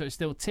that, boys. So it's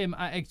still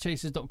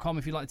tim@eggchasers.com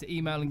if you'd like to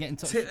email and get in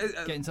touch.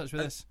 Get in touch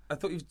with us. I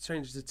thought you'd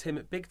changed it to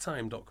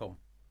tim@bigtime.com.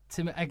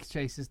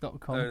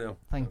 tim@eggchasers.com. Oh, no.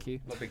 Thank you.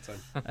 Not big time.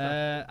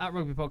 At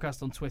Rugby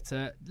Podcast on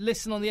Twitter.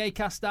 Listen on the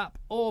Acast app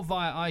or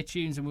via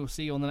iTunes, and we'll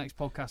see you on the next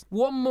podcast.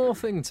 One more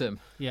thing, Tim.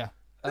 Yeah.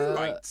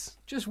 Right.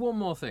 Just one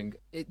more thing.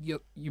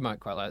 You might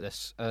quite like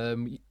this.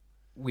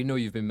 We know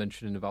you've been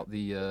mentioning about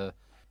the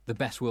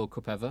best World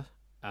Cup ever,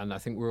 and I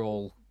think we're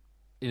all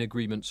in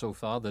agreement so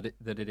far that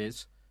it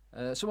is.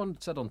 Someone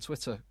said on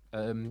Twitter,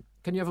 can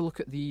you have a look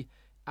at the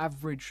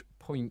average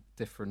point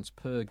difference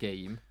per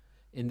game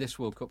in this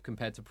World Cup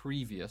compared to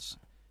previous,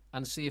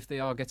 and see if they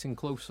are getting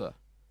closer?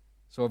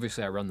 So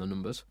obviously I ran the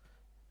numbers.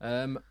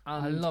 And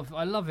I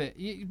love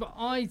it. But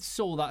I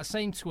saw that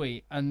same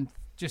tweet and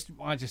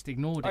I just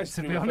ignored it,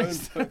 to be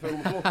honest.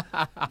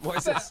 What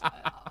is this?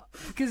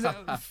 Because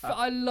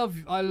I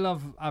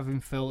love having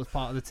Phil as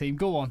part of the team.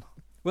 Go on.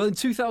 Well, in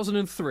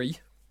 2003,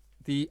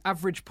 the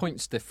average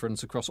points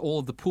difference across all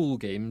of the pool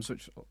games,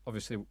 which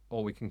obviously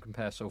all we can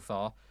compare so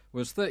far,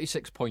 was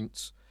 36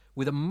 points,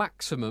 with a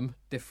maximum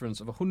difference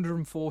of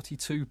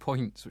 142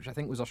 points, which I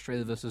think was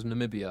Australia versus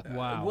Namibia.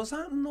 Wow. Was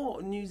that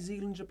not New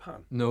Zealand,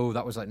 Japan? No,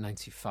 that was like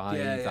 95,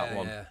 that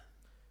one.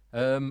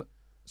 Yeah.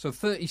 So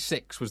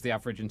 36 was the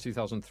average in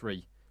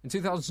 2003. In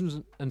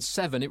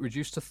 2007, it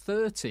reduced to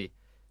 30.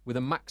 with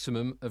a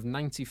maximum of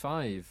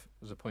 95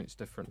 as a points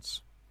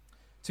difference.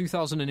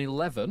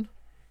 2011,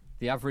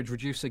 the average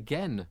reduced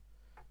again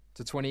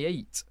to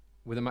 28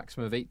 with a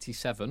maximum of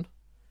 87.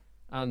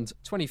 And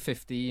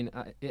 2015,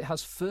 it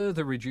has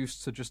further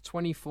reduced to just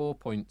 24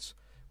 points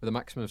with a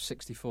maximum of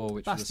 64,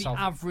 which That's is the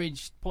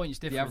average points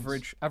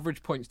difference. The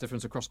average points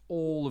difference across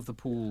all of the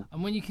pool.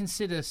 And when you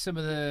consider some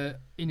of the,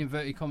 in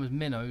inverted commas,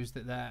 minnows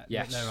that there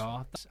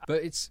are.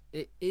 But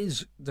it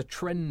is the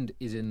trend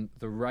is in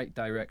the right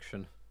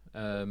direction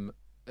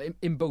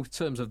in both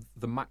terms of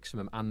the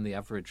maximum and the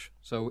average.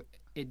 So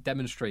it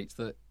demonstrates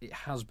that it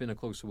has been a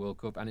closer World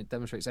Cup, and it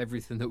demonstrates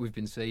everything that we've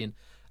been saying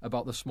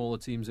about the smaller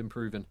teams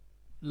improving.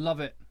 Love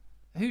it.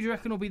 Who do you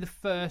reckon will be the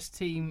first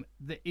team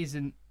that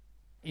isn't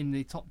in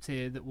the top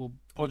tier that will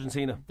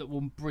Argentina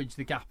bridge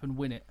the gap and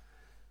win it?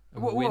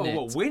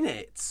 Win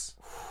it?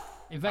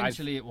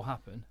 Eventually, it will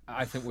happen.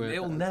 I think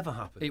it'll never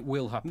happen. It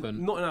will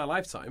happen. Not in our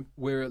lifetime.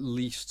 We're at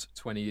least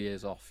 20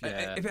 years off.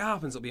 Yeah. If it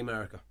happens, it'll be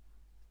America.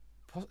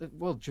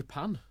 Well,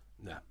 Japan.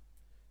 No.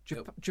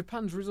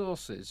 Japan's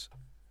resources.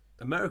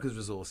 America's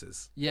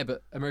resources. Yeah,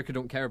 but America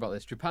don't care about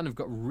this. Japan have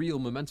got real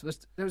momentum.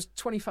 There's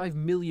 25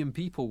 million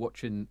people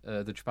watching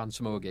the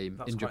Japan-Samoa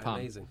game in Japan. That's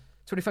amazing.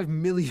 25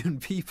 million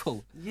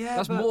people. Yeah,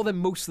 that's more than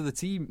most of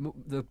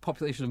the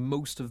population of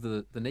most of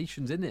the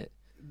nations in it.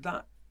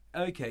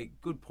 Okay,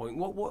 good point.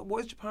 What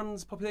is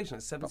Japan's population?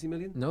 Like 70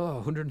 million? No,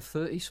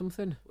 130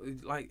 something.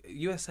 Like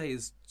USA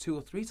is 2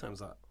 or 3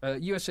 times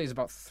that. USA is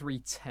about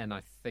 310,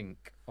 I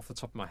think, off the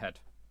top of my head.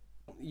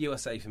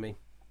 USA for me.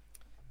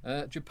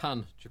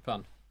 Japan.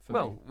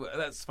 Well,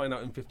 let's find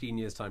out in 15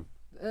 years' time.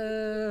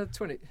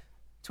 20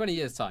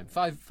 years' time.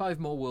 Five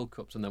more World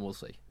Cups, and then we'll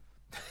see.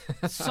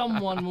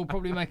 Someone will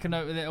probably make a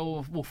note of it,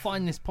 or we'll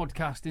find this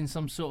podcast in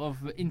some sort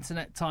of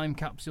internet time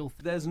capsule.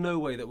 There's no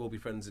way that we'll be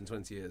friends in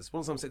 20 years.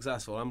 Once I'm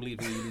successful, I'm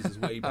leaving you losers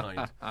way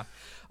behind.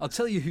 I'll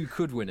tell you who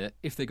could win it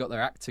if they got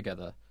their act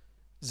together.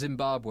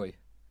 Zimbabwe.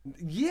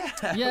 Yeah.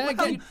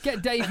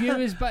 Get Dave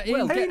Ewers back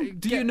in.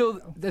 You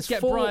know there's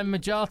get Brian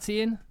Majati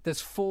in?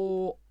 There's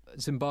 4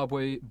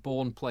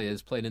 Zimbabwe-born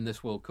players playing in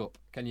this World Cup.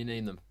 Can you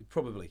name them?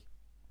 Probably.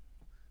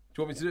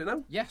 Do you want me to do it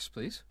now? Yes,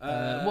 please.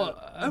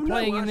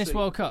 Playing in this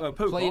World Cup?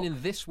 Playing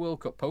in this World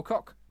Cup.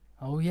 Pocock.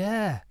 Oh,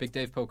 yeah. Big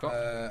Dave Pocock.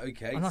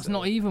 Okay. And that's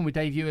not even with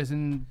Dave Ewers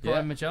and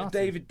Brian Majati.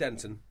 David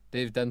Denton.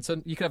 Dave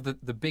Denton. You could have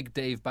the Big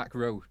Dave back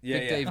row.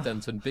 Big Dave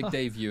Denton, Big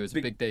Dave Ewers,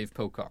 Big Dave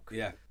Pocock.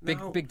 Yeah.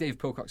 Big Dave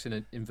Pocock's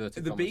in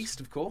inverted The commas. Beast,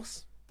 of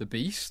course. The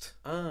Beast.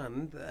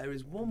 And there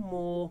is one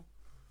more.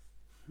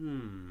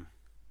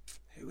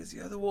 Who is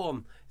the other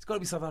one? It's got to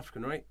be South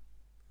African, right?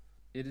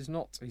 It is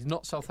not. He's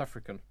not South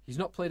African. He's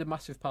not played a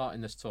massive part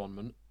in this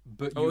tournament.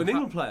 But an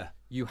England player.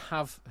 You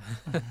have.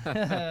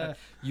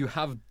 You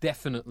have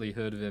definitely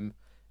heard of him,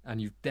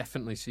 and you've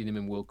definitely seen him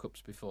in World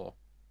Cups before.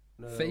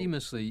 No.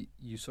 Famously,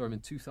 you saw him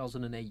in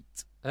 2008.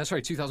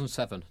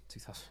 2007.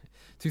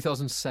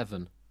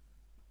 2007.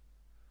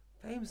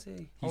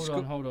 Famously.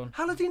 Hold on.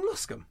 Haladine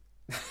Luscombe.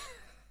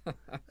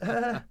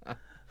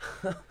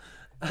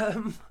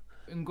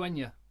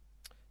 Ngwenya.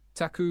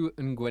 Taku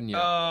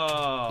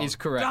Ngwenya is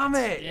correct. Damn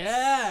it!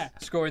 Yeah!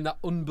 Scoring that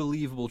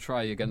unbelievable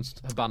try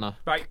against Habana.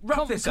 Right,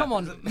 wrap this up. Come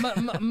on,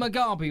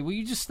 Mugabe, will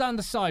you just stand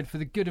aside for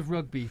the good of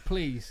rugby,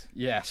 please?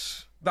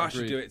 Yes. That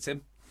should do it,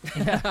 Tim.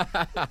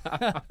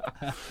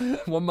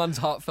 One man's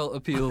heartfelt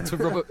appeal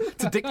to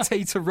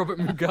dictator Robert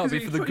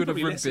Mugabe for the good of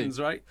rugby. Listens,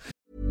 right?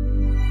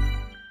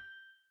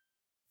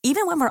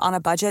 Even when we're on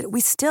a budget,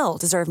 we still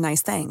deserve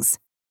nice things.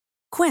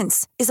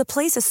 Quince is a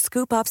place to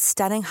scoop up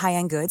stunning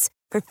high-end goods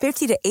for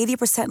 50 to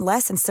 80%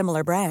 less than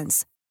similar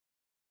brands.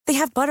 They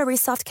have buttery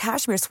soft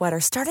cashmere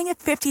sweaters starting at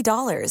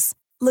 $50,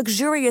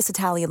 luxurious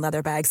Italian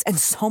leather bags, and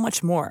so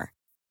much more.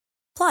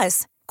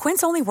 Plus,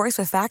 Quince only works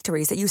with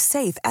factories that use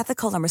safe,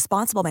 ethical, and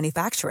responsible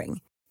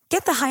manufacturing.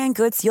 Get the high-end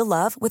goods you'll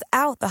love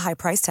without the high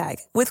price tag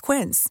with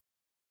Quince.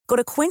 Go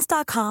to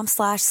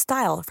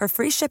quince.com/style for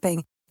free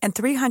shipping and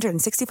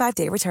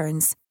 365-day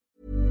returns.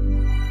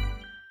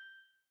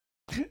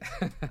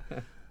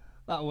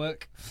 That'll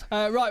work.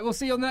 Right, we'll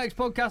see you on the next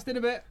podcast in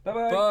a bit.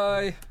 Bye-bye.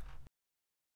 Bye.